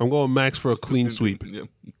Max. I'm going Max for a clean sweep.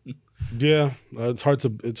 Yeah. It's hard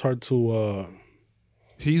to.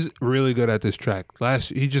 He's really good at this track.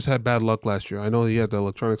 He just had bad luck last year. I know he had the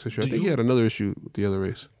electronics issue. I think he had another issue with the other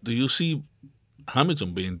race. Do you see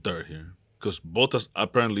Hamilton being third here? Because Bottas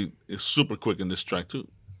apparently is super quick in this track too.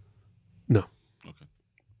 No. Okay.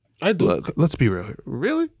 I do. Let's be real here.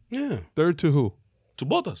 Really? Yeah. Third to who? To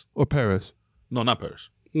Bottas? Or Perez? No, not Paris.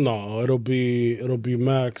 No, it'll be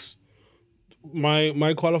Max.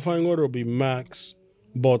 My qualifying order will be Max,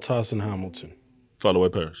 Bottas, and Hamilton. Follow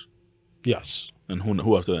by Paris. Yes. And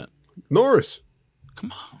who after that? Norris.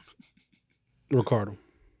 Come on. Ricardo.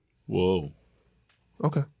 Whoa.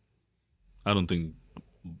 Okay. I don't think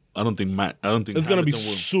it's gonna be Hamilton will-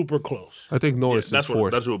 super close. I think Norris that's is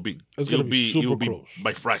fourth. what it will be. It's gonna be super it will be close.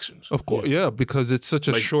 by fractions. Of course, yeah, because it's such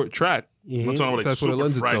a Like- short track. We're talking about like That's what it super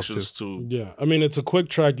lends itself fractions to. Yeah, I mean it's a quick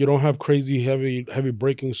track. You don't have crazy heavy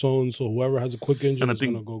braking zones, so whoever has a quick engine And I is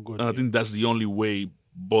think gonna go good. and I think that's the only way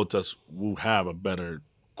Bottas will have a better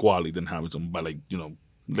quality than Hamilton. By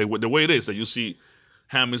the way it is that you see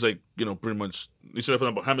Ham is pretty much you said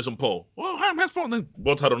about Hamilton pole. Well, Ham has pole, and then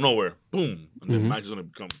Bottas out of nowhere, boom, and then Max is gonna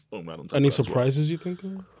become boom right on top. Any of that as well. surprises you think?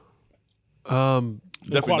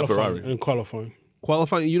 Definitely the Ferrari. In qualifying.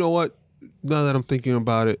 Qualifying, you know what? Now that I'm thinking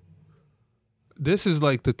about it, this is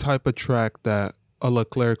like the type of track that a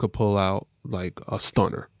Leclerc could pull out like a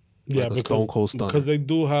stunner. Yeah, Like a Stone Cold Stunner. because they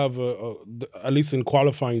do have at least in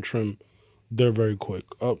qualifying trim, they're very quick.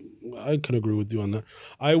 I can agree with you on that.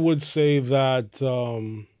 I would say that,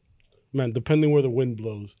 depending where the wind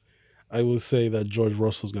blows, I would say that George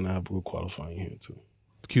Russell's gonna have good qualifying here too.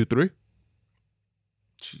 Q3?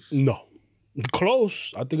 No,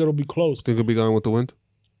 close. I think it'll be close. Think it'll be going with the wind?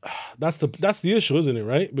 That's the issue, isn't it?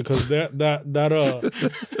 Right? Because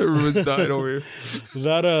Everyone's dying over here.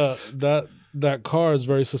 that car is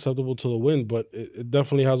very susceptible to the wind, but it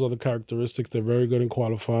definitely has all the characteristics. They're very good in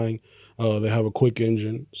qualifying. They have a quick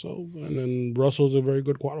engine. And then Russell's a very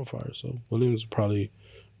good qualifier. So Williams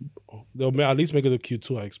they'll at least make it a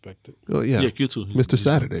Q2, I expect it. Oh, yeah. Q2. Mr.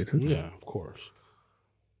 Saturday. Huh? Yeah, of course.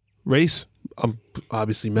 Race?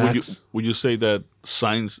 Obviously Max. Would you say that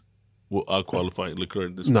Sainz will out-qualify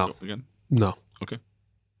Leclerc this No. week again? No. Okay.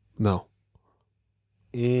 No.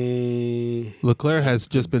 Leclerc has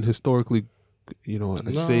just been historically,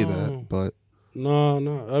 I say that, but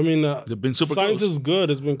No. I mean, They've been super Sainz close. is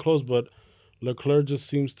good. It's been close, but Leclerc just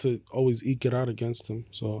seems to always eke it out against him.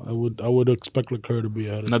 So I would expect Leclerc to be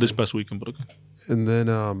ahead of Not this Sainz. past weekend, but okay. and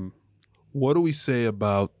then what do we say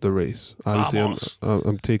about the race? Obviously, Vamos.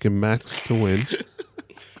 I'm taking Max to win.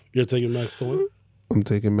 You're taking Max to win? I'm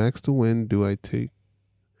taking Max to win.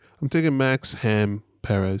 I'm taking Max, Ham,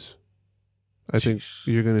 Perez. I think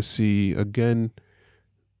you're going to see again.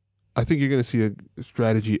 I think you're going to see a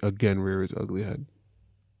strategy again rear its ugly head.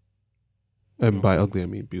 And by ugly, I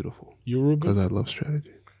mean beautiful. You, Ruben? Because I love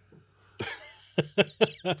strategy.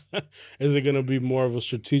 Is it going to be more of a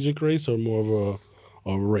strategic race or more of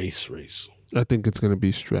a race? I think it's going to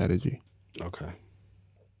be strategy. Okay.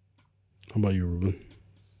 How about you, Ruben?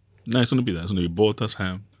 No, it's going to be that. It's going to be Bottas,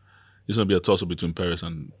 Ham. It's going to be a toss-up between Paris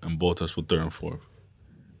and Bottas for third and fourth.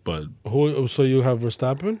 But So you have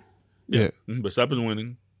Verstappen? Yeah. Verstappen's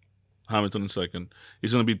winning. Hamilton in second.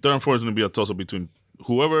 It's going to be third and fourth. It's going to be a toss-up between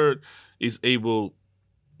whoever is able.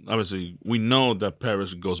 Obviously, we know that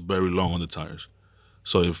Paris goes very long on the tires.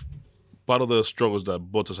 So if part of the struggles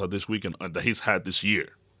that Bottas had this weekend, that he's had this year,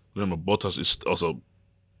 remember Bottas is also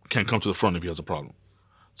can come to the front if he has a problem.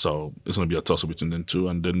 So it's going to be a toss-up between them two,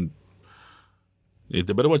 and then they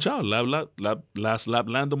better watch out. Last lap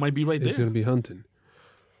Lando might be right It's there. going to be hunting.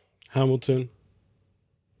 Hamilton,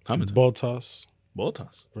 Hamilton. Bottas,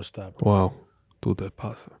 Bottas. Verstappen. Wow. Tú te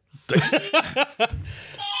pasa.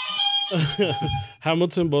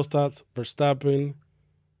 Hamilton, Bottas, Verstappen,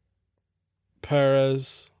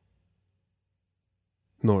 Perez,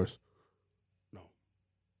 Norris.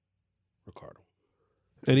 Ricardo.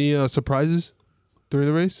 Any surprises during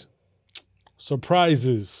the race?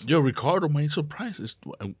 Surprises. Yo, Ricardo, man, surprises.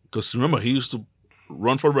 Because remember, he used to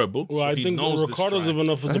run for Red Bull. Well, so I he think knows Ricardo's this track.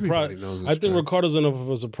 enough of a surprise. Everybody knows this I think track. Ricardo's enough of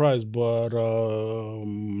a surprise, but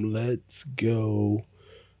let's go.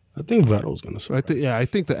 I think Vettel's gonna surprise. I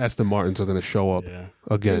think the Aston Martins are going to show up Yeah,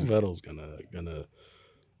 I again. think Vettel's gonna.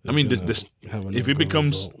 I mean, gonna this have if another it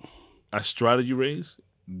becomes result. a strategy race,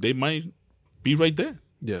 they might be right there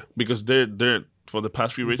Yeah. because they're for the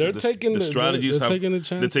past few races. They're the taking the strategies. they're taking the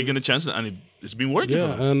They're taking the chances. chances, and it's been working.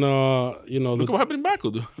 Yeah, for them. and Look what happened in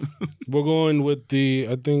Baku, dude. we're going with the.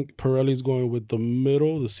 I think Pirelli's going with the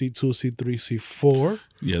middle, the C2, C3, C4.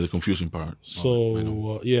 Yeah, the confusing part. So I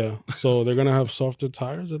know. yeah, so they're gonna have softer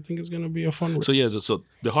tires. I think it's gonna be a fun race. So yeah, so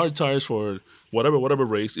the hard tires for whatever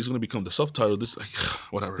race is going to become the soft tire. This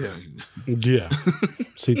whatever. Yeah. Yeah,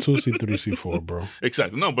 C2, C3, C4, bro.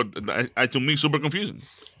 Exactly. No, but I to me super confusing.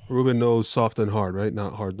 Ruben knows soft and hard, right?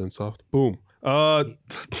 Not hard then soft. Boom.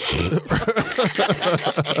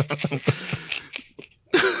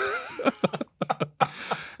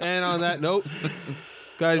 And on that note,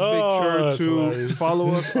 guys, make sure that's to hilarious. follow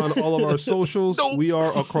us on all of our socials. We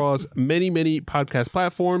are across many podcast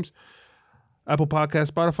platforms. Apple Podcasts,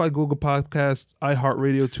 Spotify, Google Podcasts,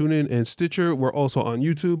 iHeartRadio, TuneIn, and Stitcher. We're also on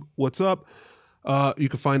YouTube. What's up? You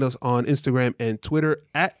can find us on Instagram and Twitter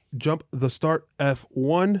at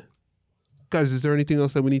JumpTheStartF1. Guys, is there anything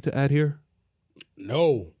else that we need to add here?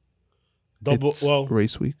 No, double. It's Well,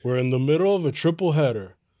 race week, we're in the middle of a triple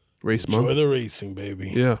header. race Enjoy month. the racing,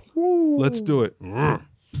 baby. Yeah, let's do it.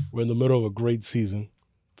 We're in the middle of a great season.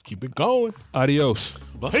 Let's keep it going. Adios.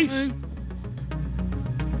 Bye. Peace.